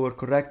access our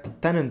correct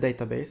tenant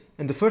database.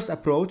 In the first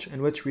approach,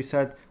 in which we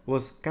said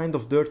was kind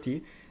of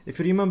dirty, if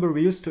you remember,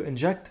 we used to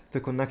inject the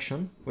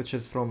connection, which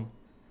is from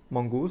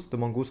Mongoose, the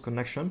Mongoose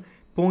connection,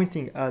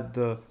 pointing at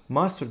the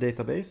master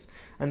database,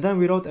 and then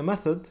we wrote a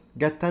method,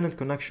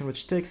 getTenantConnection,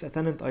 which takes a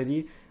tenant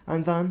ID,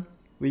 and then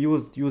we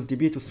used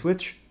useDB to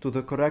switch to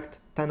the correct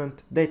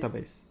tenant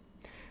database.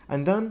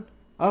 And then,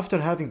 after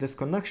having this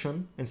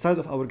connection, inside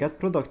of our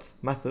getProducts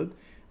method,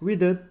 we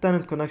did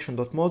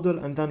tenantConnection.model,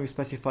 and then we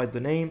specified the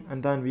name,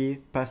 and then we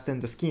passed in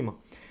the schema,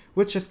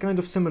 which is kind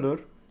of similar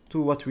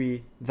to what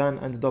we then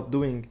ended up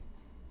doing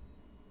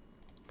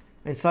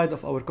inside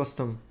of our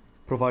custom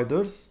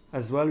providers.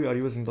 As well, we are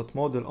using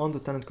 .model on the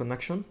tenant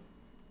connection,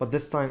 but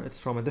this time it's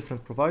from a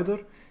different provider.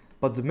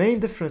 But the main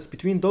difference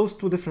between those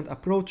two different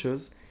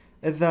approaches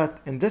is that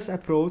in this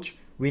approach,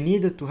 we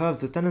needed to have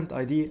the tenant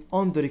ID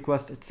on the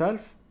request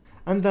itself.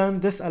 And then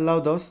this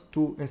allowed us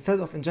to,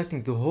 instead of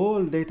injecting the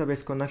whole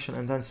database connection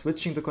and then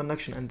switching the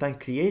connection and then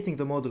creating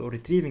the model or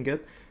retrieving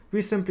it,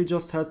 we simply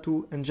just had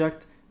to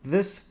inject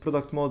this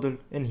product model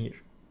in here.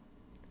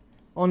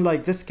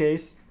 Unlike this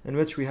case, in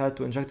which we had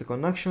to inject a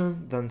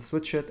connection, then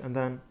switch it, and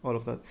then all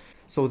of that.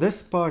 So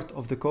this part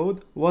of the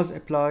code was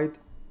applied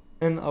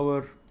in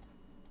our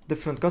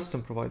different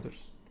custom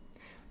providers.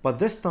 But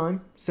this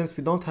time, since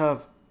we don't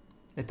have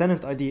a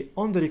tenant ID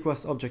on the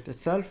request object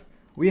itself,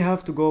 we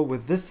have to go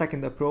with this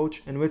second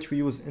approach in which we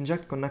use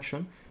inject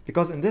connection,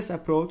 because in this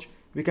approach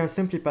we can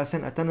simply pass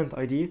in a tenant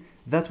ID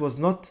that was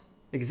not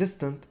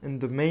existent in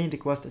the main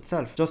request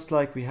itself. Just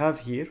like we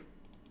have here,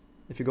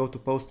 if you go to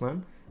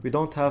Postman, we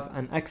don't have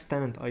an X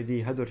tenant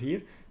ID header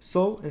here.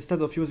 So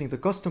instead of using the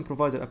custom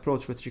provider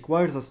approach, which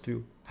requires us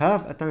to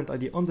have a tenant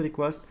ID on the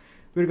request,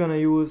 we're gonna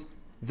use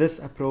this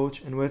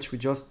approach in which we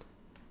just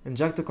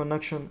inject the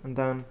connection, and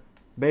then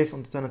based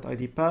on the tenant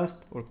ID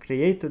passed or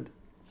created,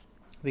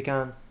 we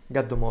can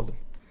get the model.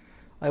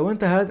 I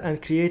went ahead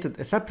and created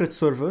a separate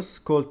service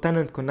called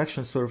tenant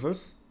connection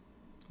service.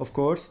 Of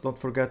course, don't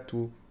forget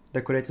to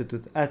decorate it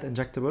with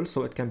 @injectable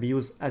so it can be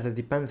used as a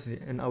dependency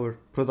in our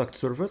product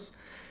service.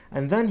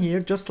 And then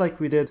here, just like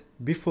we did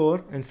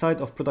before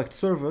inside of product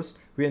service,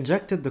 we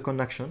injected the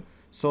connection.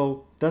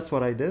 So that's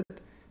what I did.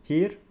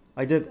 Here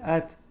I did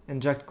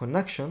 @inject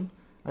connection,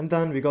 and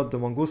then we got the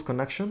mongoose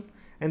connection,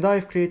 and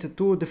I've created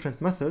two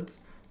different methods.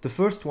 The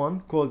first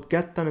one called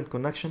get tenant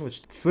connection,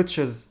 which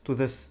switches to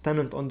this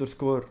tenant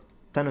underscore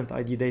tenant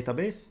ID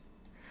database.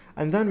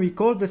 And then we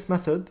call this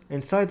method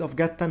inside of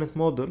get tenant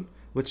model,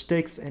 which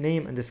takes a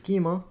name and a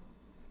schema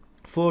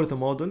for the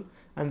model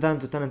and then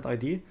the tenant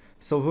ID.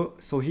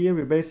 So here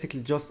we're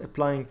basically just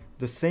applying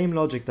the same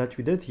logic that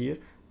we did here,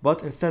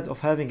 but instead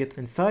of having it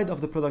inside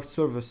of the product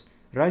service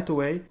right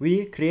away,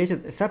 we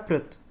created a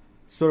separate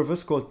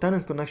service called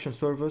tenant connection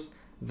service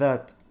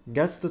that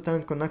gets the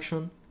tenant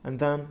connection and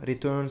then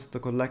returns the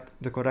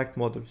correct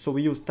model. So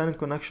we use tenant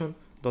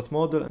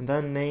connection.model and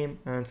then name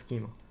and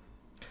schema.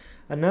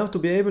 And now to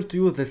be able to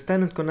use this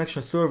tenant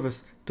connection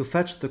service to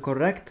fetch the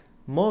correct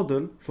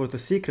model for the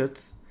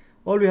secrets,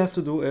 all we have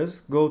to do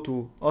is go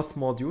to auth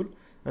module,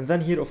 and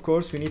then here of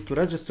course we need to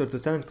register the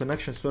tenant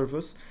connection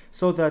service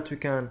so that we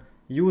can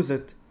use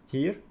it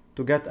here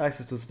to get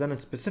access to the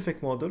tenant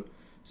specific model.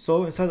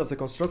 So inside of the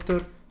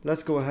constructor,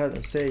 let's go ahead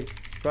and say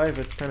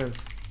private tenant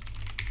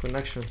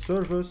connection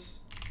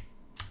service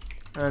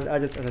and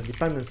add it as a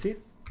dependency.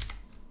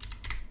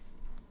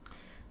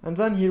 And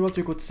then here what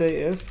we could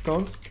say is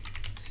const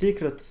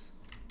secrets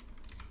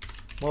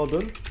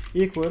model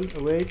equal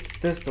await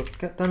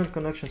this.tenant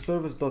connection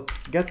service dot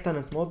get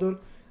tenant model,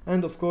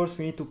 and of course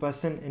we need to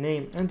pass in a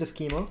name and a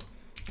schema.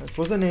 And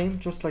for the name,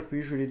 just like we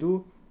usually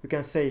do, we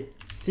can say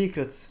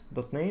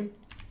secrets.name,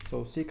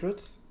 so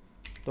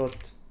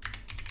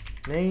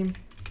secrets.name,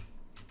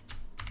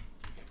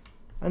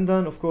 and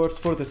then of course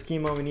for the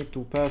schema we need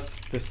to pass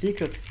the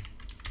secrets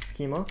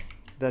schema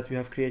that we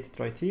have created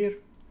right here.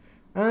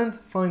 And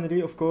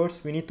finally, of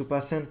course, we need to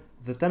pass in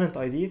the tenant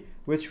ID,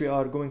 which we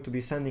are going to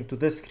be sending to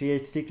this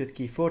create secret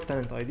key for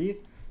tenant ID.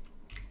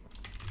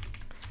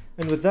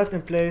 And with that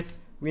in place,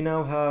 we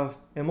now have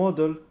a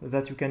model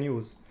that you can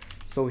use.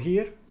 So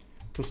here,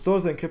 to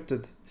store the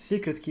encrypted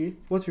secret key,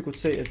 what we could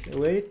say is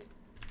await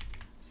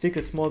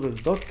secrets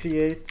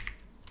model.create,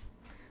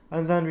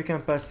 and then we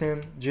can pass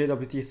in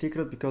JWT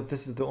secret because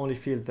this is the only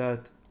field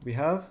that we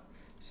have.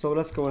 So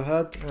let's go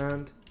ahead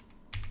and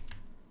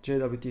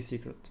JWT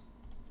secret.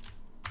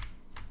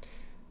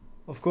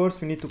 Of course,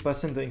 we need to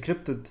pass in the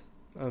encrypted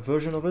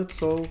version of it,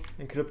 so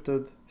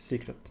encrypted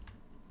secret.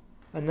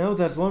 And now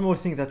there's one more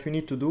thing that we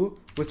need to do,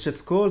 which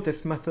is call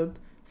this method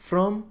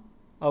from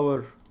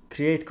our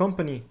create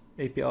company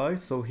API.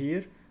 So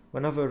here,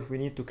 whenever we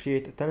need to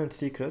create a tenant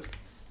secret,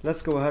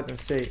 let's go ahead and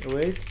say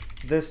await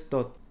this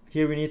dot.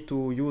 Here we need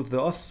to use the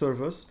auth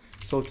service.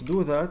 So to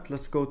do that,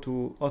 let's go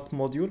to auth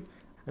module,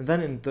 and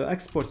then in the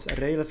exports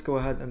array, let's go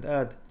ahead and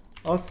add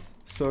auth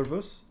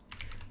service.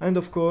 And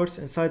of course,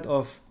 inside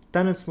of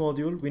tenants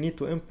module, we need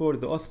to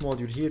import the auth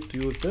module here to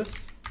use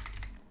this.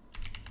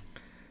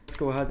 Let's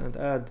go ahead and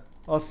add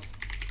auth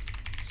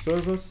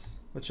service,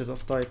 which is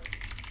of type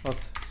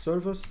auth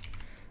service.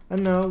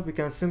 And now we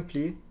can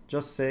simply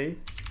just say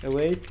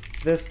await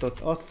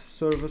this.auth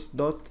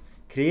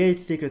service.create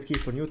secret key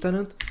for new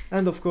tenant.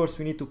 And of course,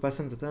 we need to pass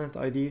in the tenant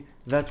ID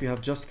that we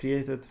have just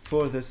created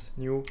for this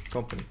new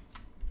company.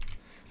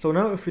 So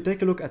now if we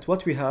take a look at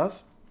what we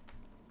have,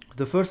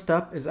 the first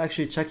step is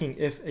actually checking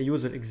if a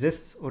user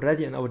exists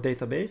already in our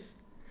database.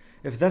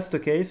 If that's the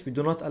case, we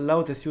do not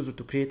allow this user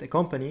to create a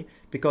company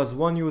because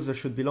one user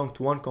should belong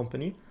to one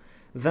company.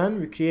 Then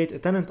we create a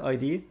tenant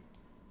ID,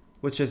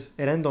 which is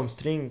a random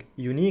string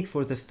unique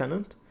for this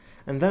tenant.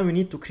 And then we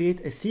need to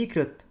create a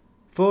secret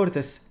for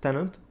this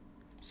tenant.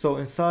 So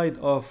inside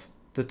of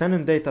the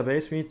tenant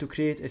database, we need to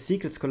create a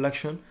secrets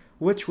collection,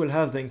 which will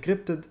have the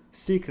encrypted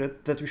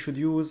secret that we should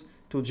use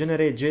to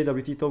generate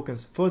JWT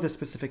tokens for the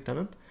specific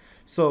tenant.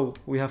 So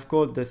we have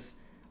called this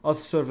auth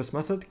service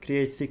method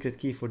create secret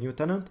key for new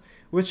tenant,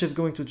 which is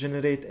going to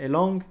generate a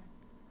long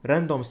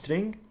random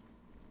string,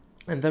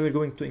 and then we're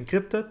going to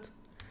encrypt it,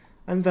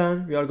 and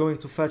then we are going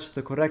to fetch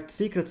the correct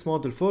secrets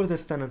model for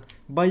this tenant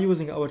by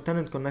using our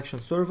tenant connection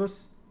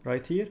service.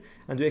 right here,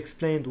 and we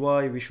explained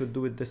why we should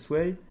do it this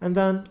way. And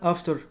then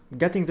after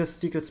getting this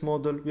secrets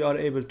model, we are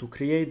able to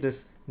create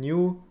this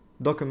new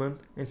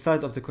document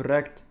inside of the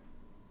correct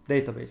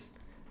database.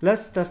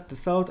 Let's test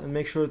this out and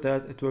make sure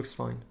that it works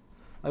fine.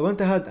 I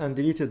went ahead and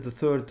deleted the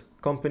third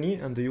company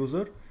and the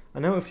user,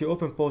 and now if you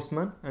open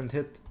Postman and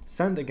hit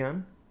send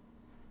again,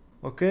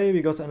 okay,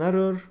 we got an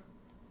error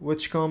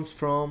which comes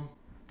from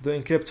the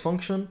encrypt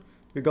function.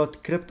 We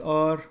got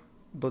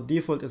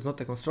cryptr.default is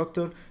not a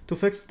constructor. To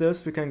fix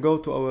this, we can go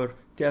to our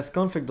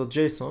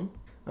tsconfig.json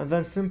and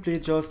then simply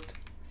just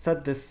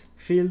set this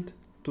field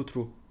to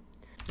true.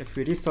 If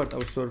we restart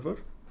our server,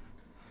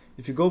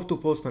 if you go to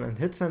Postman and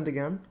hit send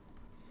again,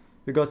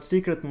 we got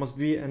secret must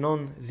be a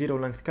non-zero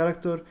length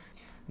character.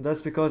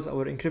 That's because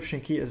our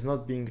encryption key is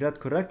not being read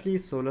correctly.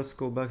 So let's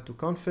go back to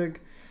config,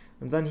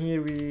 and then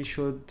here we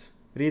should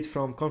read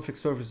from config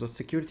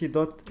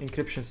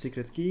service.security.encryption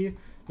secret key.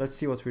 Let's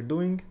see what we're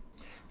doing.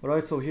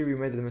 Alright, so here we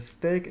made a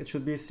mistake. It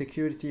should be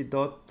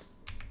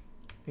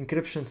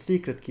security.encryption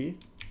secret key.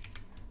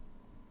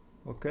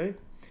 Okay,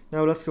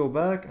 now let's go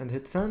back and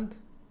hit send.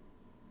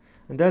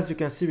 And as you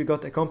can see, we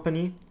got a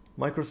company,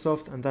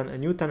 Microsoft, and then a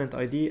new tenant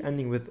ID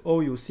ending with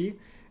OUC.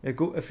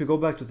 If we go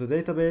back to the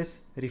database,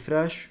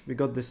 refresh, we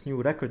got this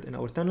new record in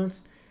our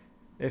tenants.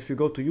 If we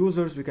go to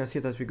users, we can see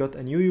that we got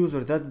a new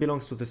user that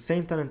belongs to the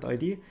same tenant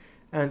ID.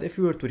 And if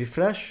we were to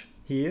refresh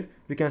here,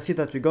 we can see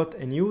that we got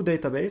a new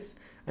database.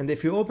 And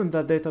if you open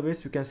that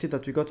database, you can see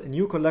that we got a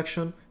new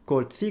collection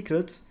called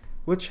secrets,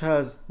 which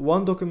has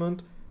one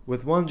document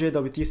with one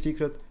JWT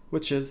secret,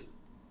 which is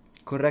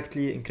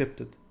correctly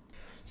encrypted.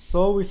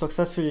 So we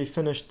successfully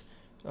finished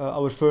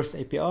our first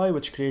API,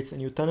 which creates a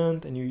new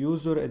tenant, a new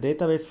user, a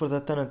database for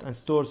that tenant, and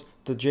stores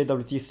the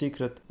JWT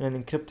secret in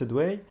an encrypted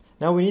way.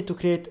 Now we need to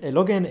create a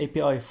login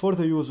API for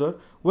the user,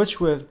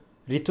 which will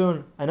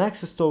return an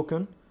access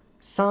token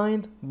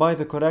signed by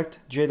the correct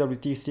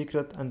JWT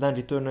secret and then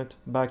return it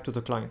back to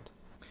the client.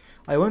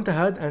 I went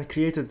ahead and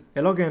created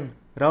a login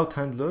route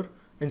handler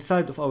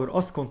inside of our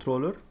auth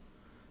controller,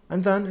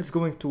 and then it's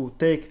going to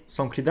take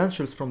some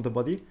credentials from the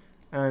body,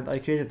 and I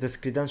created this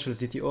credentials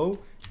DTO,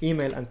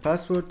 email and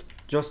password,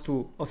 just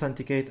to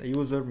authenticate a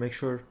user, make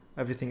sure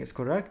everything is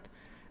correct.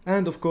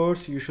 And of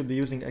course, you should be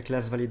using a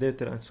class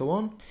validator and so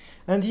on.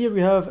 And here we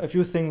have a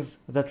few things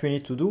that we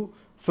need to do.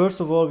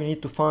 First of all, we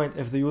need to find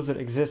if the user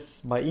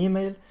exists by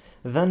email.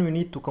 Then we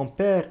need to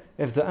compare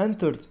if the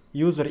entered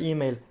user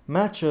email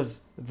matches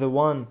the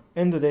one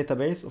in the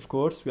database. Of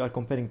course, we are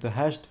comparing the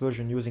hashed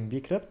version using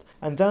bcrypt.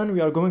 And then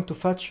we are going to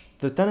fetch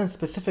the tenant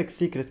specific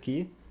secret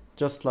key,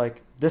 just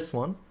like this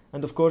one.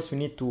 And of course, we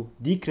need to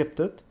decrypt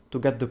it to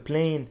get the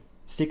plain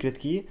secret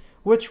key,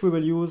 which we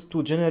will use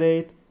to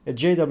generate a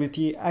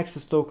JWT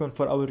access token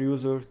for our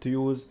user to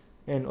use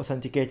in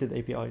authenticated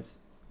APIs.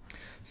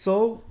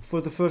 So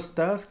for the first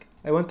task,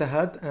 I went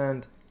ahead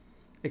and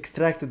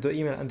extracted the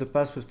email and the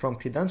password from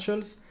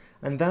credentials,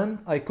 and then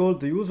I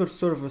called the user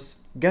service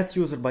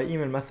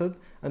getUserByEmail method.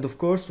 And of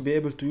course, to be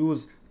able to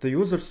use the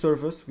user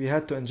service, we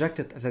had to inject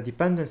it as a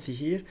dependency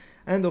here,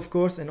 and of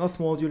course in auth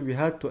module we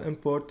had to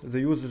import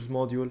the users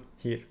module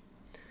here.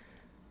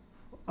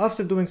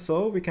 After doing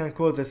so, we can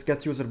call this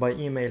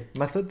getUserByEmail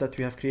method that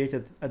we have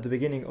created at the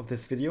beginning of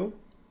this video.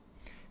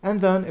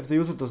 And then if the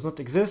user does not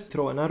exist,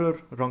 throw an error,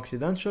 wrong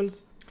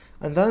credentials.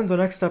 And then the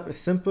next step is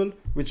simple.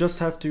 We just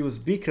have to use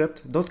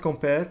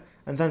bcrypt.compare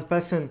and then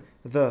pass in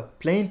the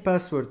plain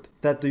password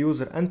that the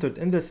user entered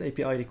in this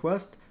API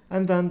request,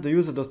 and then the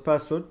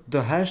user.password,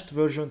 the hashed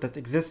version that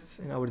exists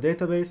in our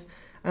database.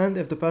 And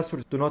if the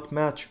passwords do not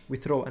match, we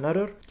throw an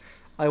error.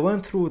 I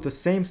went through the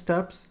same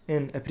steps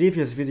in a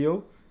previous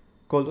video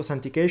called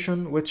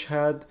Authentication, which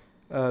had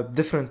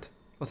different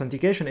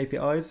authentication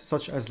APIs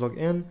such as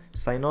login,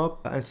 sign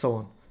up, and so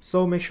on.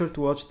 So make sure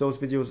to watch those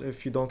videos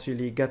if you don't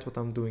really get what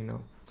I'm doing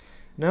now.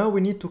 Now we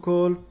need to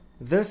call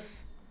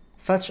this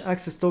fetch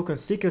access token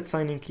secret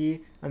signing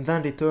key and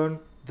then return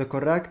the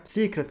correct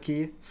secret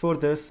key for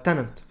this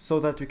tenant so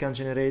that we can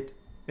generate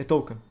a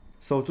token.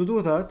 So to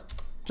do that,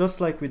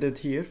 just like we did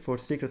here for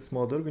secrets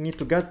model, we need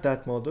to get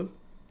that model.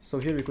 So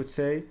here we could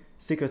say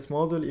secrets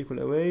model equal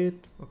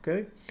await.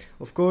 Okay.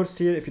 Of course,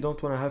 here if you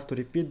don't want to have to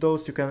repeat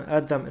those, you can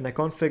add them in a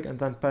config and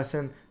then pass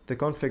in the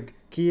config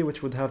key,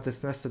 which would have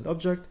this nested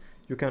object.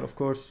 You can of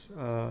course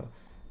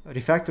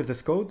refactor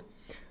this code,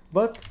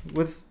 but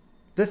with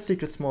this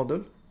secrets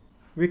model,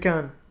 we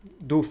can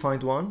do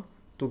find one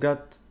to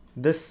get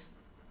this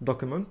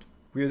document.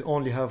 We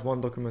only have one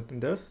document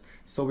in this,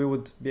 so we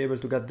would be able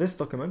to get this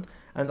document.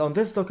 And on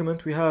this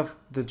document, we have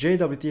the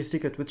JWT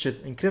secret, which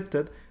is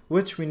encrypted,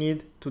 which we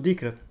need to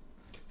decrypt.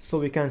 So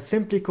we can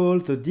simply call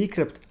the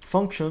decrypt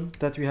function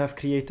that we have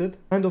created.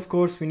 And of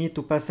course, we need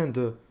to pass in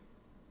the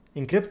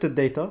encrypted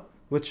data,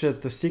 which is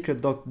the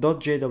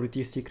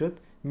secret.jwt secret,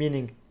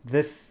 meaning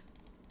this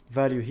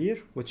value here,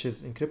 which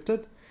is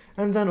encrypted.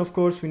 And then of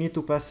course, we need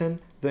to pass in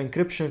the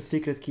encryption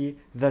secret key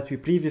that we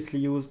previously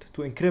used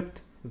to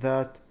encrypt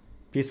that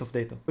piece of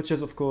data, which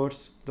is of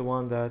course the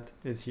one that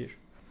is here.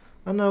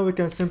 And now we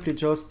can simply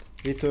just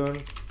return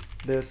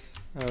this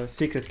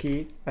secret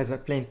key as a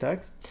plain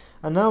text.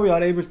 And now we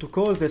are able to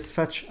call this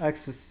fetch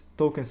access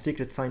token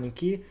secret signing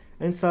key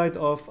inside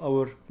of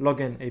our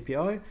login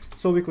API.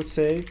 So we could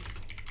say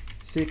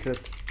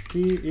secret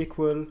key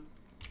equal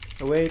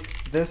await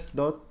this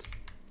dot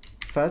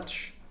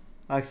fetch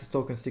access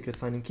token secret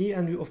signing key,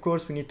 and of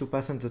course we need to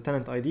pass in the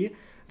tenant ID.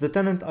 The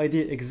tenant ID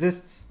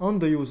exists on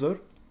the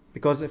user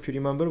because if you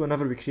remember,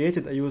 whenever we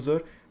created a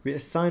user, we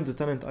assigned the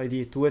tenant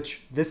ID to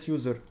which this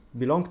user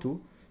belonged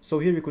to. So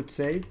here we could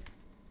say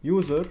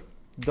user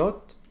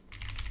dot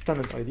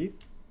tenant ID,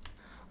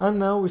 and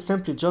now we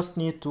simply just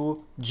need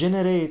to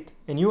generate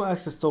a new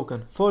access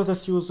token for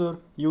this user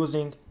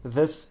using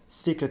this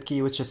secret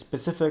key, which is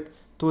specific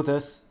to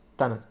this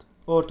tenant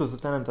or to the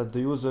tenant that the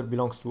user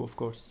belongs to, of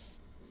course.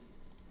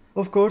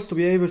 Of course, to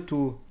be able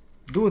to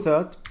do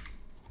that,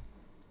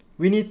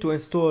 we need to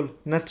install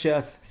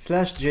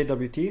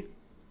NestJs/JWT.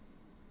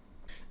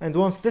 And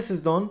once this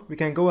is done, we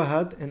can go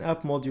ahead in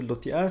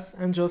app-module.ts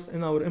and just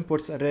in our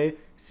imports array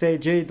say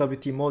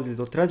JWT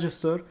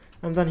module.register,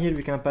 and then here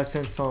we can pass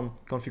in some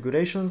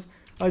configurations.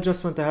 I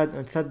just went ahead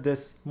and set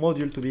this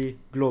module to be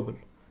global.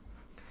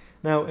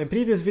 Now, in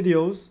previous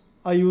videos,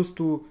 I used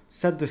to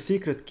set the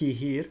secret key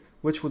here,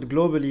 which would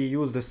globally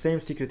use the same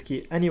secret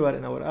key anywhere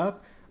in our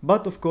app.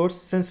 But of course,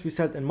 since we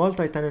said in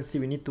multi-tenancy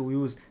we need to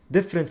use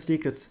different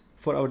secrets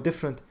for our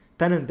different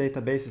tenant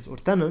databases or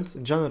tenants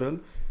in general,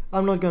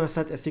 I'm not going to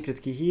set a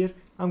secret key here.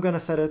 I'm going to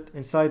set it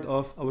inside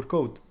of our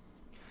code.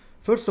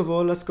 First of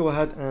all, let's go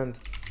ahead and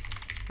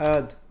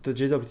add the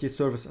JWT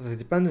service as a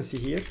dependency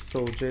here.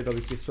 So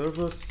JWT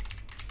service.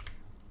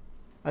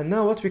 And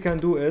now what we can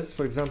do is,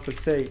 for example,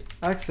 say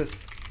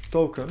access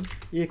token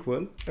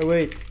equal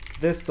await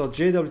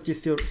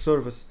this.jwt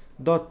service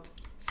dot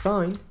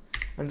sign.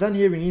 And then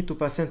here we need to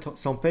pass in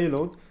some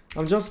payload.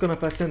 I'm just going to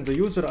pass in the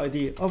user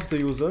ID of the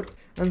user,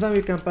 and then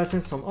we can pass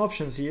in some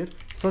options here,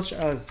 such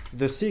as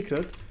the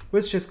secret,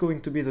 which is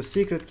going to be the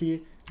secret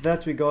key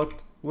that we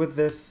got with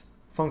this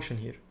function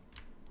here.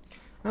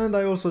 And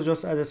I also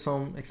just added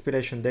some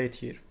expiration date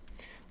here.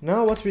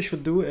 Now what we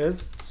should do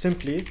is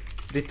simply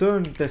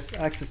return this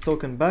access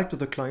token back to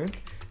the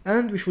client,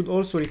 and we should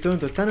also return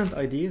the tenant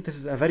ID. This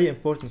is a very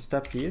important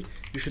step here.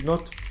 You should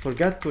not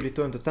forget to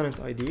return the tenant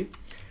ID.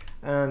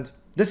 And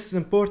this is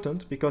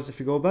important because if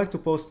you go back to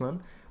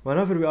Postman,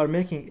 whenever we are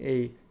making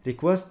a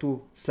request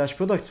to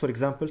 /products, for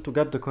example, to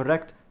get the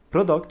correct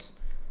products,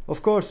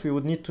 of course, we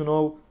would need to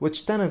know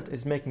which tenant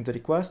is making the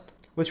request,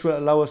 which will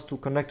allow us to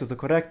connect to the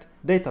correct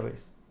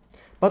database.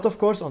 But of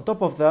course, on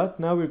top of that,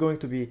 now we're going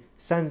to be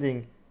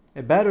sending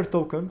a bearer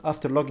token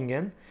after logging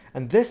in,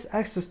 and this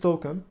access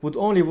token would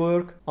only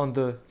work on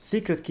the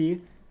secret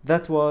key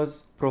that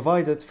was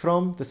provided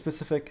from the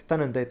specific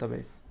tenant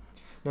database.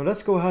 Now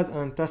let's go ahead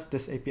and test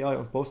this API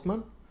on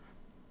Postman.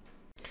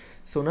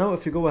 So now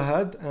if you go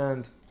ahead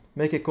and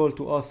make a call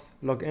to auth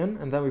login,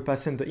 and then we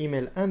pass in the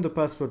email and the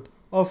password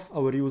of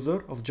our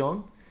user, of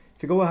John.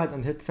 If you go ahead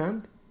and hit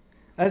send,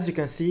 as you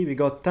can see, we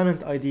got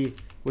tenant ID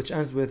which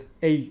ends with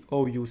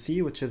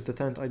AOUC, which is the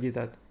tenant ID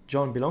that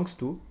John belongs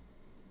to,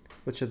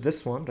 which is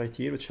this one right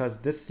here, which has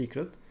this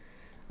secret.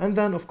 And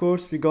then of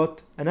course we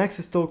got an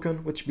access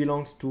token which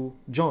belongs to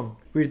John.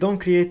 We're done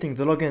creating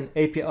the login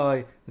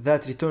API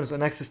that returns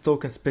an access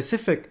token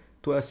specific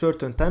to a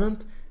certain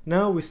tenant.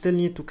 Now we still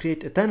need to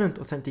create a tenant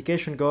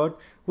authentication guard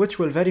which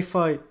will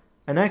verify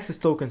an access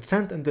token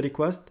sent in the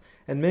request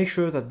and make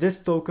sure that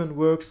this token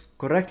works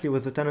correctly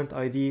with the tenant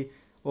ID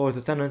or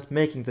the tenant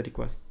making the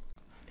request.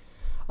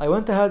 I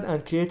went ahead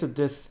and created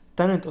this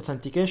tenant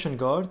authentication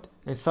guard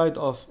inside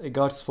of a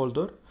guards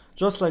folder.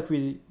 Just like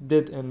we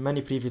did in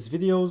many previous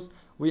videos,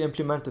 we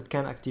implemented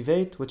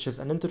canActivate, which is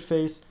an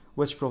interface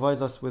which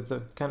provides us with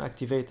the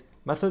canActivate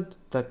method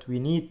that we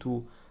need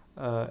to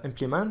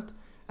implement.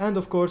 And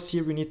of course,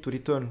 here we need to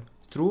return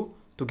true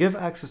to give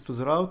access to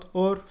the route,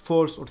 or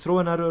false or throw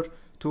an error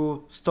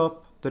to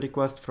stop the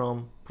request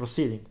from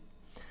proceeding.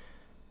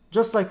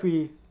 Just like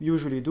we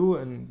usually do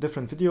in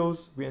different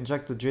videos, we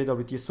inject the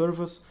JWT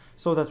service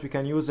so that we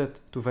can use it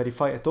to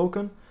verify a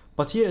token.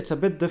 But here it's a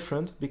bit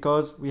different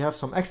because we have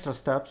some extra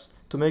steps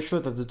to make sure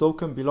that the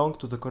token belongs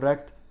to the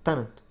correct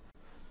tenant.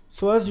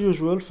 So as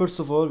usual, first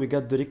of all, we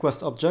get the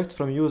request object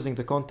from using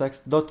the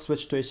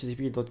context.switch to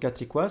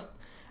http.getRequest.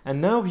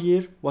 And now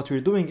here, what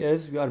we're doing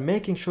is we are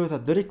making sure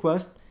that the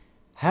request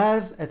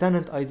has a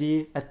tenant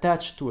ID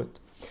attached to it.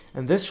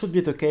 And this should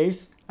be the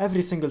case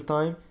every single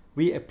time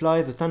we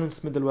apply the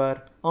tenants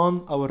middleware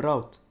on our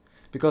route.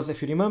 Because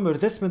if you remember,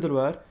 this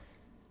middleware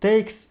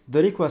takes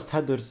the request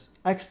header's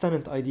X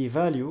tenant ID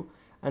value,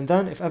 and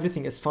then if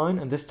everything is fine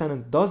and this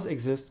tenant does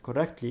exist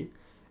correctly,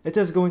 it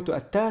is going to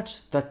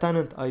attach that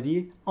tenant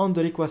ID on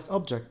the request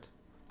object,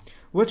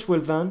 which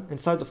will then,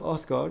 inside of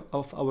our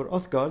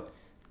auth guard,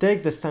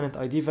 take this tenant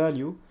ID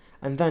value,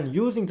 and then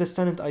using this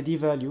tenant ID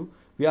value,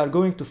 we are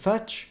going to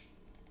fetch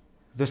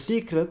the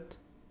secret,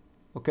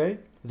 okay,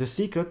 the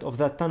secret of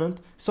that tenant,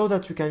 so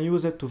that we can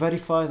use it to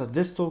verify that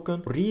this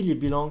token really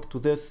belongs to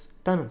this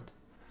tenant.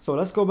 So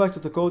let's go back to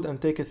the code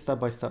and take it step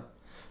by step.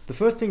 The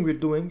first thing we're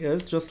doing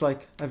is, just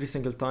like every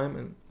single time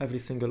and every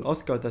single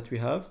auth guard that we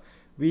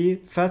we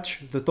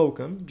fetch the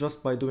token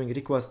just by doing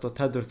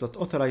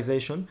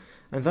request.headers.authorization,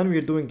 and then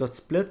we're doing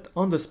 .split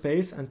on the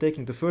space and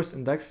taking the first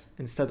index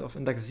instead of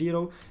index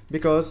 0,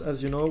 because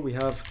as you know we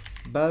have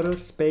bearer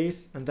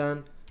space and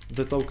then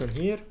the token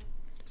here.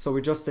 So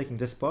we're just taking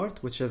this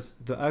part, which is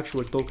the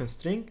actual token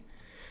string.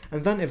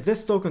 And then if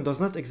this token does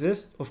not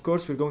exist, of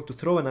course we're going to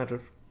throw an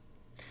error.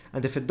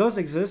 And if it does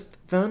exist,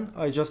 then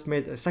I just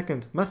made a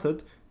second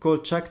method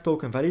called check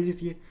token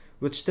validity,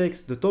 which takes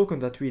the token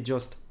that we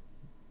just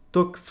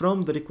took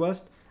from the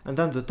request and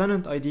then the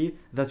tenant ID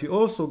that we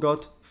also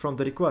got from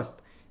the request,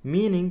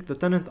 meaning the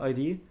tenant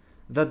ID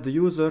that the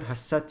user has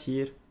set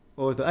here,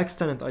 or the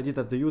X-tenant ID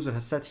that the user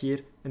has set here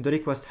in the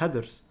request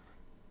headers.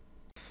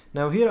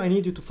 Now here I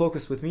need you to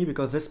focus with me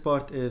because this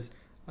part is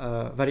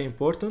very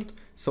important.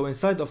 So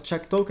inside of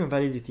check token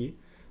validity,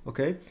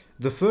 okay,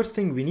 the first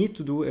thing we need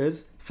to do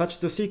is fetch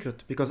the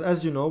secret, because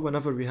as you know,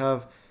 whenever we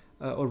have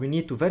or we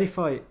need to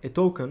verify a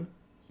token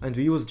and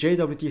we use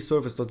JWT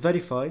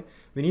service.verify,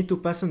 we need to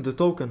pass in the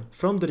token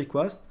from the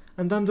request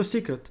and then the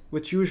secret,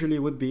 which usually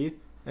would be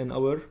in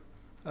our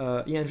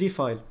env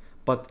file.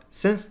 But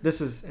since this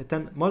is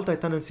a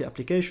multi-tenancy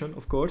application,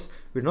 of course,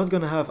 we're not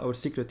going to have our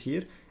secret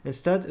here.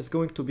 Instead, it's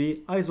going to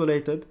be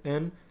isolated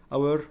in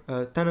our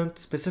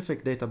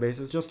tenant-specific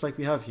databases, just like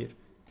we have here.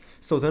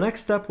 So the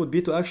next step would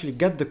be to actually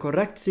get the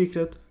correct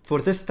secret for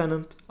this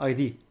tenant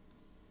ID.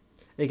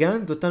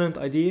 Again, the tenant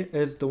ID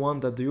is the one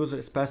that the user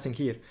is passing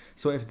here.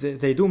 So if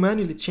they do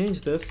manually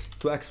change this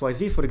to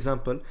XYZ, for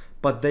example,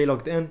 but they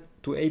logged in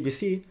to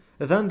ABC,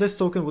 then this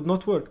token would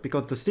not work,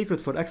 because the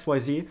secret for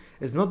XYZ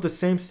is not the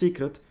same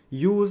secret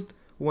used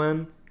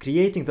when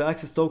creating the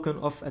access token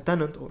of a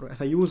tenant or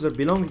of a user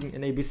belonging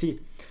in ABC.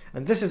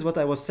 And this is what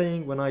I was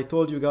saying when I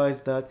told you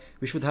guys that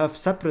we should have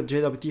separate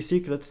JWT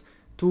secrets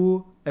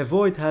to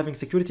avoid having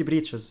security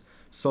breaches.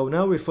 So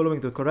now we're following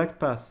the correct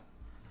path.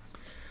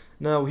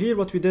 Now here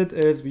what we did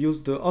is we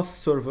used the auth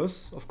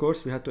service. Of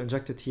course, we had to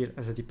inject it here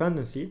as a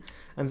dependency.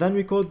 And then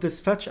we called this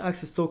fetch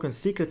access token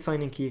secret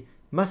signing key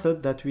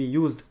method that we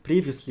used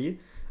previously.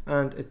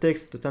 And it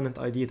takes the tenant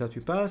ID that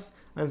we pass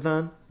and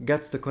then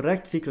gets the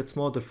correct secrets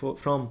model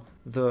from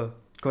the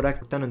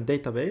correct tenant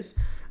database.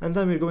 And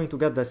then we're going to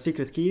get that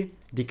secret key,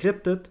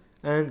 decrypt it,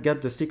 and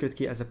get the secret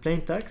key as a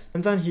plain text.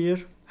 And then here,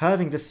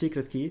 having this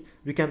secret key,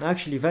 we can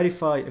actually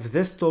verify if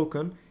this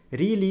token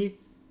really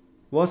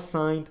was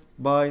signed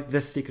by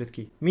this secret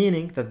key,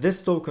 meaning that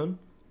this token,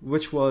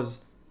 which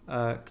was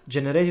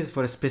generated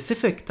for a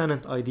specific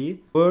tenant ID,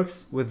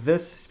 works with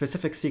this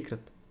specific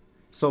secret.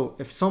 So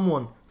if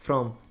someone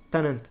from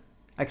tenant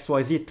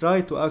XYZ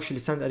tried to actually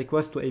send a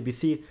request to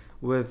ABC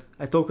with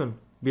a token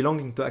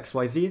belonging to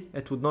XYZ,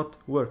 it would not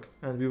work,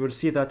 and we will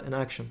see that in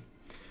action.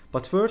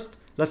 But first,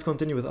 let's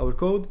continue with our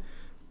code.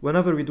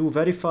 Whenever we do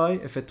verify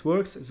if it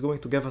works, it's going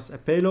to give us a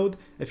payload.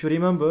 If you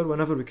remember,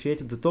 whenever we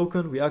created the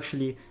token, we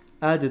actually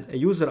added a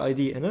user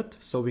ID in it,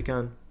 so we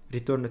can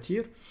return it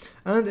here.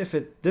 And if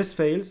this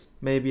fails,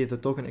 maybe the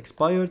token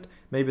expired,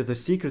 maybe the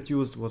secret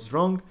used was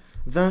wrong,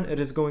 then it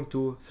is going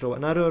to throw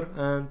an error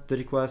and the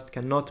request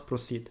cannot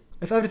proceed.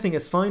 If everything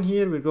is fine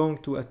here, we're going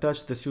to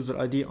attach this user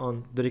ID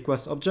on the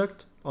request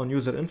object on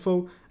user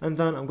info, and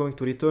then I'm going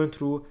to return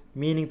true,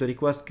 meaning the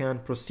request can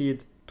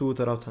proceed to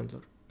the route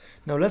handler.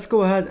 Now let's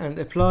go ahead and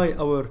apply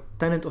our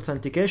tenant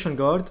authentication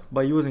guard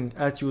by using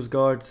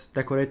 @useGuards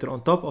decorator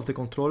on top of the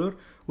controller,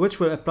 which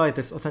will apply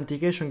this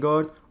authentication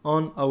guard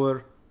on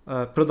our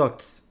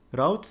products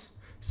routes.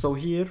 So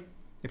here,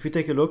 if you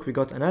take a look, we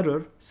got an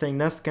error saying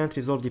Nest can't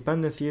resolve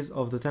dependencies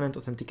of the tenant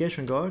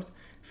authentication guard.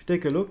 If you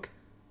take a look,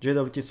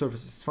 JWT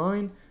service is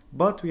fine,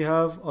 but we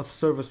have auth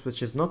service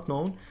which is not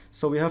known.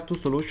 So we have two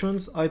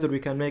solutions. Either we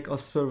can make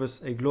auth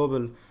service a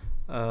global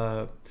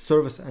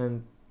service,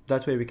 and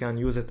that way we can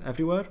use it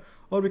everywhere,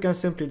 or we can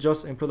simply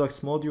just in products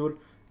module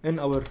in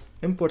our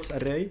imports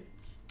array,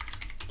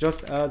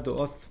 just add the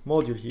auth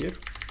module here.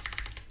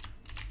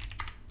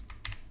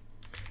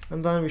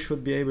 And then we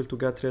should be able to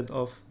get rid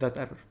of that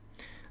error.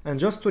 And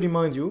just to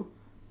remind you,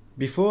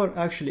 before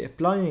actually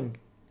applying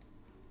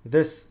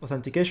this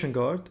authentication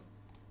guard,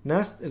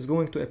 Nest is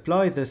going to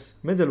apply this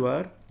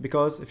middleware,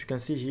 because if you can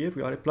see here,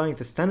 we are applying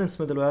this tenants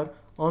middleware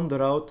on the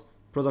route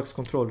products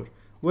controller,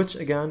 which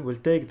again will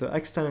take the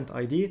X-tenant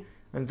ID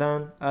and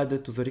then add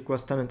it to the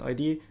request tenant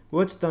ID,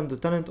 which then the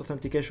tenant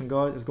authentication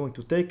guard is going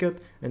to take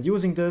it and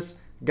using this,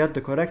 get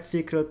the correct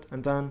secret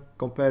and then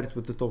compare it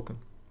with the token.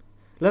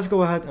 Let's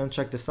go ahead and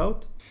check this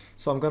out.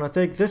 So I'm gonna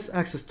take this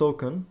access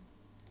token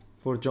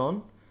for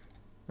John,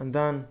 and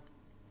then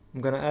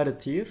I'm gonna add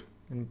it here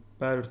in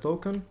bearer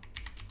token.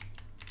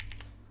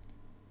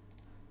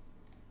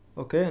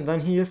 Okay, and then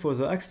here for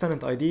the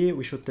X-tenant ID,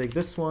 we should take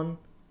this one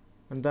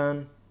and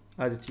then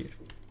add it here.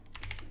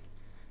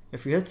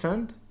 If we hit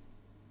send,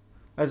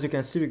 as you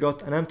can see, we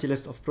got an empty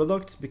list of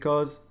products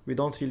because we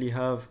don't really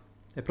have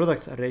a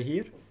products array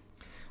here.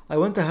 I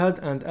went ahead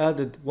and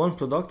added one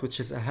product, which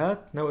is a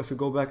hat. Now if we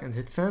go back and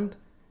hit send,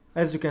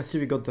 as you can see,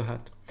 we got the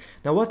hat.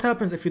 Now what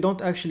happens if you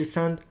don't actually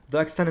send the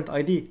X-tenant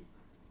ID?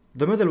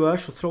 The middleware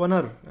should throw an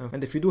error.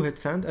 And if you do hit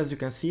send, as you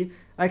can see,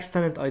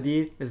 X-tenant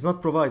ID is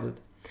not provided.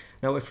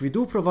 Now if we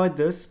do provide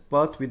this,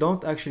 but we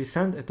don't actually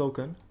send a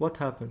token, what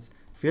happens?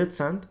 If we hit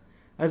send,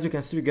 as you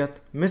can see, we get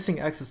missing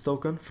access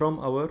token from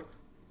our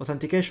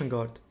authentication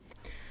guard.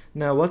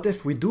 Now what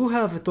if we do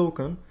have a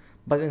token,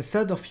 but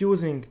instead of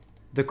using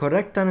the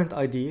correct tenant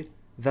ID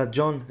that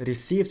John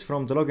received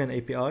from the login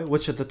API,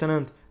 which is the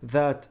tenant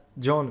that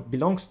John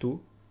belongs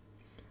to,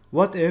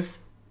 what if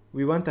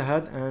we went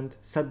ahead and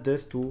set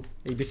this to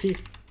ABC?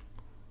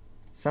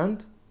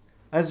 Send.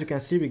 As you can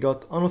see, we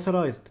got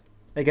unauthorized.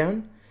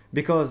 Again,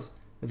 because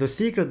the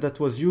secret that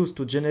was used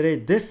to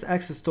generate this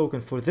access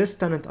token for this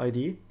tenant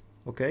ID,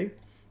 okay,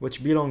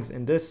 which belongs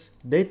in this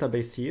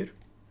database here,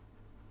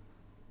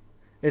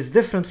 is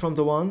different from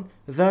the one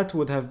that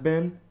would have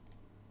been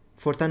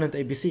for tenant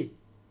ABC.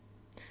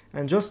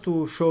 And just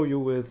to show you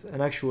with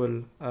an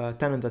actual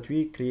tenant that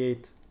we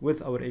create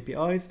with our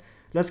APIs,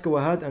 let's go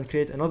ahead and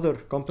create another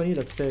company,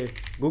 let's say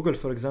Google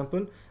for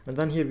example, and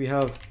then here we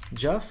have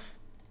Jeff,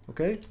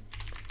 okay,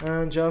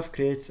 and Jeff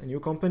creates a new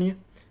company.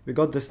 We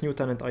got this new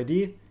tenant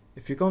ID.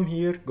 If you come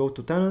here, go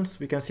to tenants,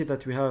 we can see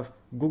that we have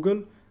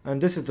Google,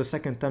 and this is the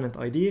second tenant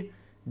ID,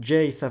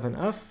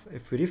 J7F.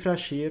 If we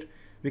refresh here,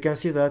 we can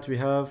see that we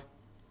have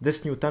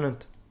this new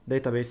tenant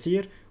database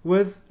here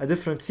with a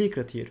different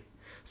secret here.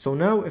 So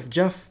now if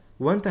Jeff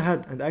went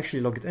ahead and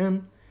actually logged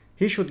in,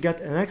 he should get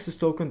an access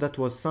token that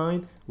was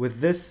signed with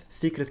this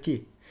secret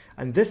key.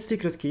 And this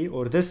secret key,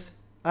 or this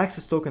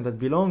access token that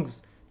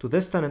belongs to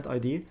this tenant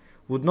ID,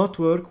 would not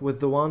work with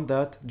the one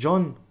that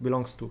John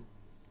belongs to.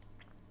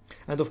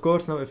 And of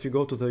course, now if you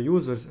go to the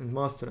users and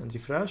master and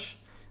refresh,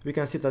 we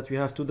can see that we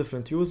have two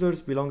different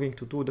users belonging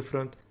to two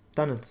different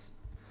tenants.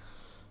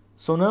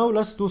 So now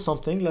let's do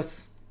something.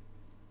 Let's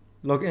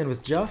log in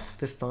with Jeff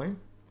this time.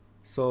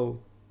 So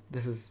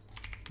this is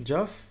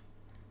Jeff,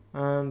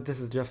 and this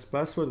is Jeff's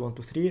password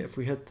 123. If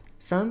we hit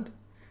send,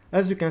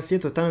 as you can see,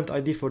 the tenant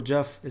ID for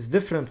Jeff is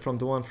different from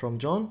the one from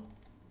John,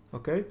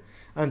 okay,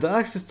 and the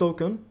access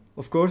token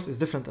of course is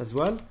different as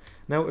well.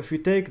 Now if we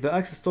take the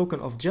access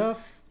token of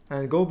Jeff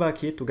and go back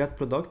here to get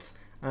products,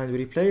 and we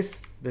replace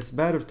this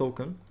bearer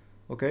token,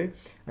 okay,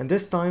 and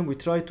this time we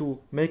try to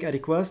make a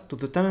request to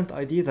the tenant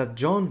ID that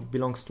John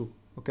belongs to,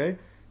 okay.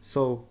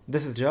 So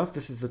this is Jeff,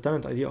 this is the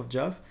tenant ID of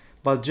Jeff,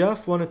 but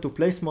Jeff wanted to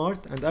play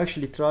smart and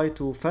actually try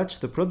to fetch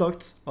the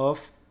products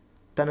of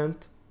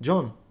tenant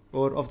John,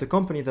 or of the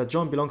company that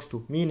John belongs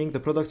to, meaning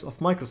the products of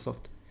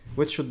Microsoft,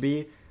 which should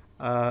be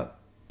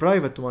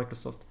private to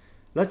Microsoft.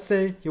 Let's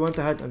say he went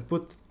ahead and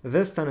put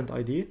this tenant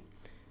ID,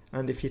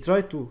 and if he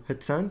tried to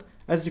hit send,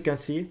 as you can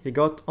see, he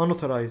got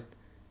unauthorized,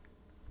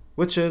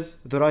 which is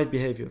the right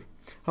behavior.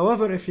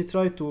 However, if he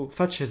tried to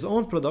fetch his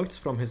own products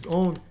from his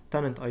own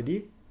tenant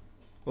ID,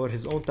 or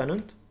his own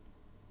tenant,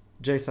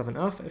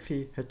 J7F, if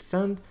he hit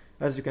send,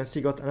 as you can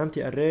see, got an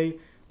empty array,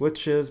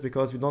 which is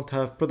because we don't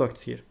have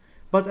products here.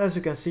 But as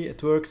you can see,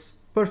 it works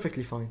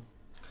perfectly fine.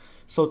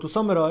 So to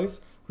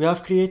summarize, we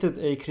have created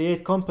a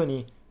create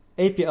company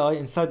API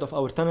inside of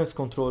our tenants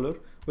controller,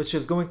 which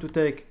is going to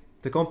take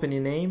the company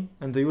name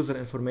and the user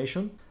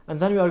information, and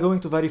then we are going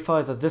to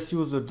verify that this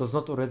user does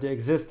not already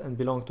exist and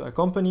belong to a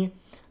company,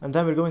 and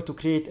then we're going to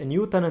create a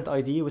new tenant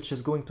ID which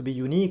is going to be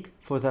unique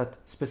for that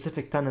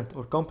specific tenant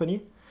or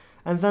company.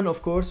 And then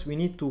of course we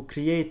need to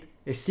create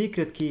a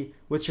secret key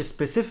which is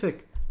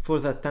specific for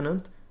that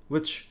tenant,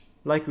 which,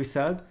 like we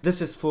said,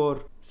 this is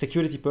for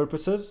security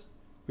purposes.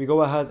 We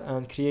go ahead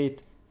and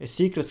create a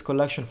secrets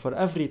collection for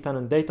every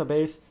tenant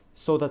database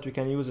so that we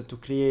can use it to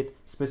create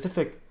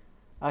specific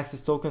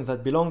access tokens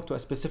that belong to a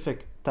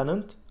specific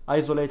tenant,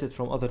 isolated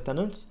from other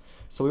tenants.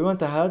 So we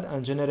went ahead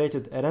and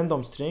generated a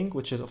random string,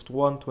 which is of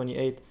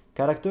 128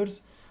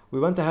 characters. We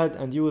went ahead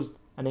and used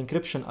an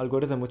encryption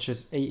algorithm, which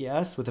is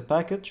AES, with a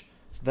package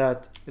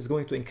that is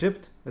going to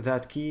encrypt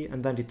that key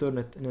and then return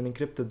it in an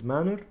encrypted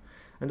manner.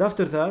 And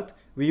after that,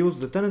 we used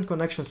the tenant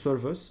connection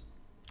service,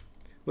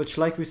 which,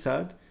 like we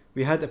said,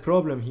 we had a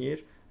problem here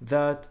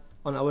that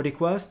on our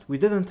request, we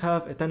didn't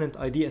have a tenant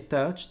ID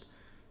attached,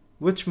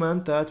 which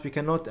meant that we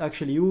cannot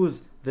actually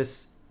use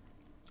this,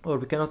 or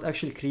we cannot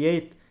actually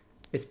create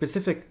a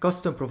specific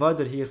custom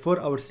provider here for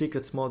our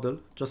secrets model,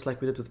 just like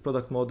we did with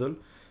product model.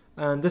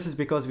 And this is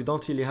because we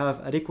don't really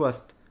have a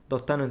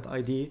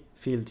request.tenantID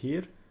field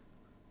here,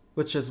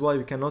 which is why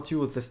we cannot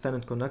use this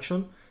tenant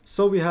connection.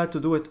 So we had to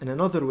do it in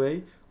another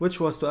way,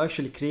 which was to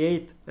actually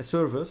create a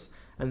service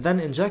and then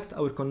inject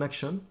our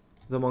connection,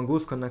 the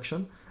Mongoose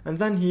connection, and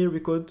then here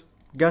we could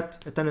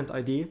get a tenant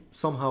ID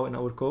somehow in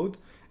our code.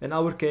 In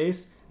our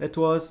case, it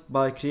was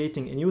by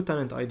creating a new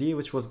tenant ID,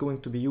 which was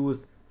going to be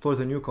used for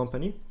the new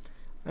company.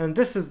 And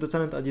this is the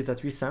tenant ID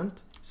that we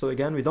sent. So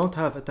again, we don't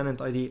have a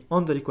tenant ID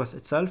on the request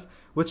itself,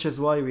 which is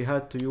why we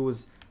had to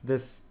use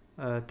this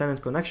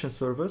tenant connection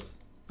service,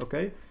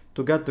 okay,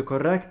 to get the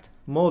correct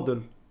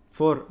model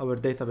for our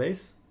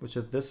database, which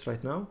is this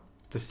right now,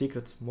 the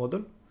secrets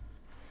model.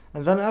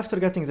 And then after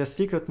getting the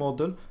secret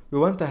model, we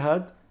went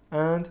ahead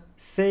and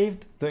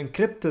saved the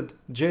encrypted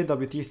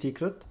JWT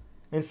secret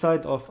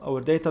inside of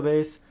our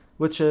database,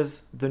 which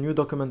is the new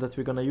document that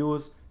we're going to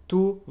use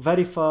to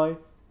verify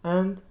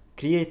and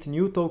create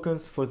new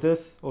tokens for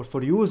this, or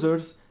for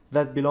users,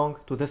 that belong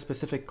to this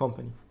specific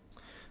company.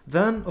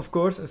 Then, of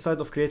course, inside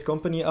of create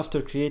company,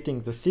 after creating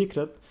the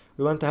secret,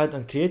 we went ahead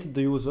and created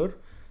the user.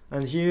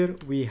 And here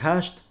we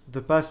hashed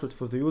the password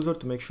for the user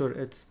to make sure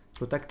it's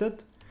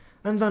protected.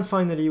 And then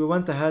finally, we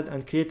went ahead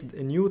and created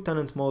a new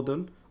tenant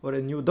model or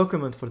a new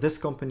document for this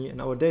company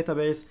in our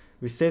database.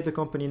 We saved the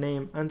company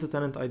name and the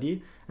tenant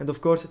ID. And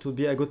of course, it would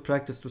be a good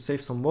practice to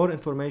save some more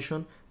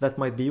information that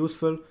might be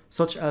useful,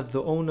 such as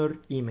the owner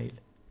email.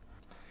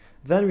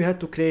 Then we had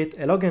to create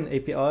a login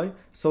API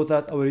so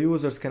that our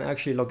users can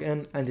actually log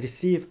in and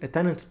receive a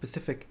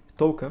tenant-specific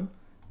token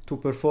to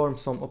perform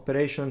some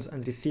operations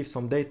and receive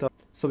some data.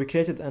 So we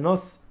created an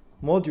Auth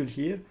module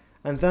here,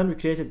 and then we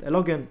created a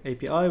login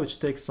API which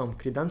takes some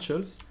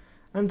credentials.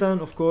 And then,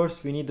 of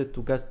course, we needed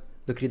to get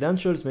the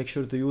credentials, make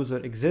sure the user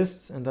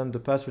exists, and then the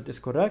password is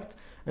correct.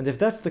 And if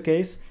that's the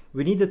case,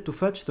 we needed to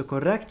fetch the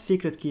correct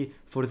secret key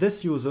for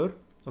this user,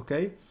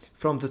 okay,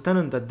 from the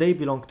tenant that they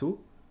belong to,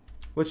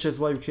 which is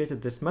why we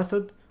created this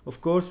method. Of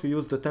course, we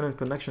used the tenant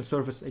connection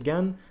service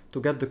again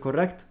to get the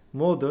correct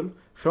model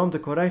from the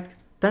correct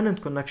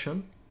tenant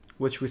connection,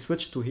 which we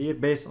switched to here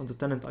based on the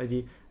tenant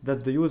ID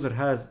that the user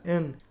has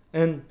in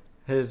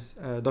his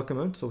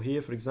document. So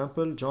here, for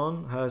example,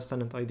 John has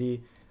tenant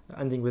ID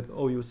ending with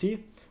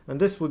OUC, and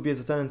this would be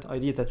the tenant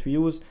ID that we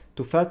use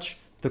to fetch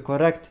the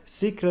correct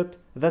secret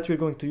that we're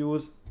going to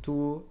use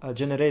to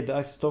generate the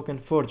access token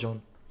for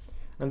John.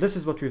 And this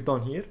is what we've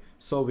done here.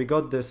 So we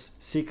got this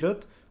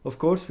secret. Of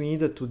course, we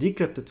needed to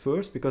decrypt it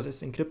first because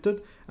it's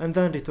encrypted, and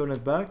then return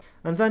it back.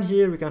 And then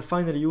here we can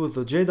finally use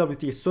the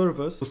JWT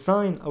service to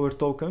sign our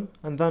token,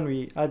 and then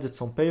we added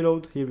some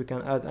payload. Here we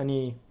can add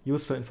any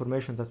useful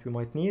information that we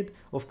might need.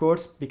 Of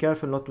course, be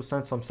careful not to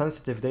send some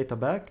sensitive data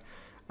back.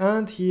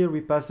 And here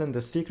we pass in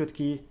the secret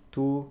key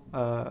to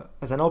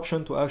as an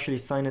option to actually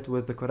sign it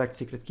with the correct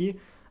secret key.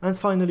 And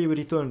finally, we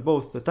return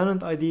both the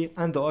tenant ID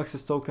and the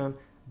access token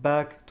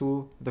back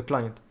to the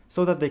client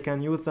so that they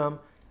can use them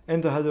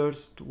in the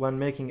headers when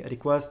making a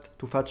request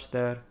to fetch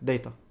their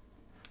data.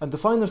 And the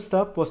final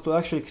step was to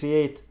actually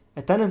create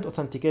a tenant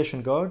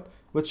authentication guard,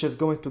 which is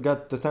going to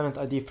get the tenant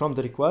ID from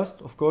the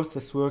request. Of course,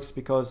 this works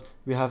because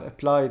we have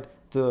applied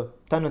the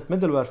tenant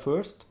middleware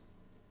first.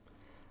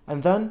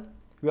 And then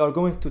we are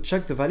going to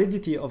check the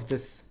validity of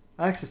this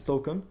access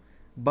token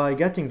by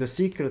getting the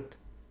secret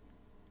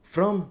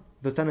from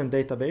the tenant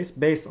database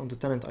based on the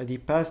tenant ID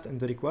passed in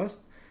the request.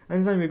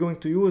 And then we're going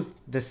to use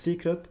the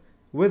secret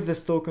with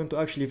this token to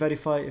actually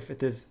verify if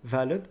it is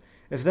valid.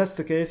 If that's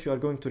the case, we are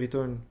going to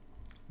return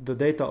the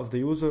data of the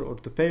user or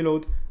the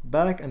payload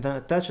back and then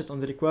attach it on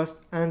the request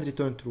and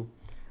return true.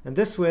 And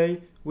this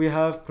way we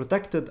have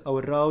protected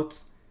our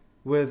routes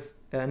with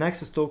an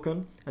access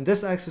token, and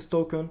this access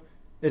token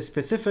is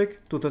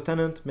specific to the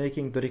tenant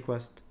making the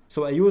request.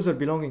 So a user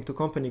belonging to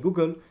company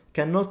Google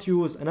cannot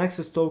use an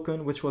access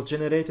token which was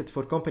generated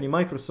for company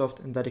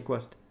Microsoft in the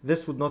request.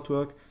 This would not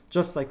work,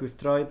 just like we've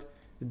tried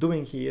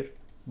doing here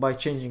by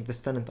changing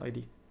this tenant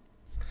ID.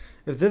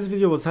 If this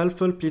video was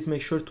helpful, please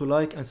make sure to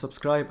like and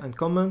subscribe and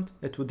comment.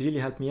 It would really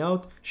help me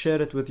out.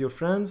 Share it with your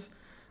friends.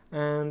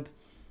 And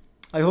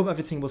I hope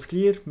everything was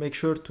clear. Make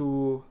sure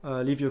to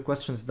leave your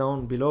questions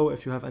down below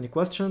if you have any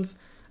questions.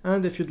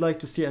 And if you'd like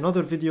to see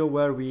another video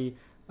where we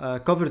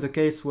cover the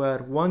case where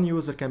one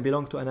user can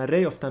belong to an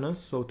array of tenants,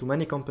 so to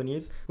many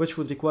companies, which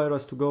would require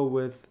us to go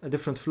with a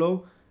different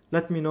flow,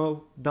 let me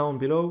know down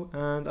below,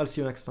 and I'll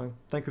see you next time.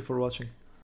 Thank you for watching.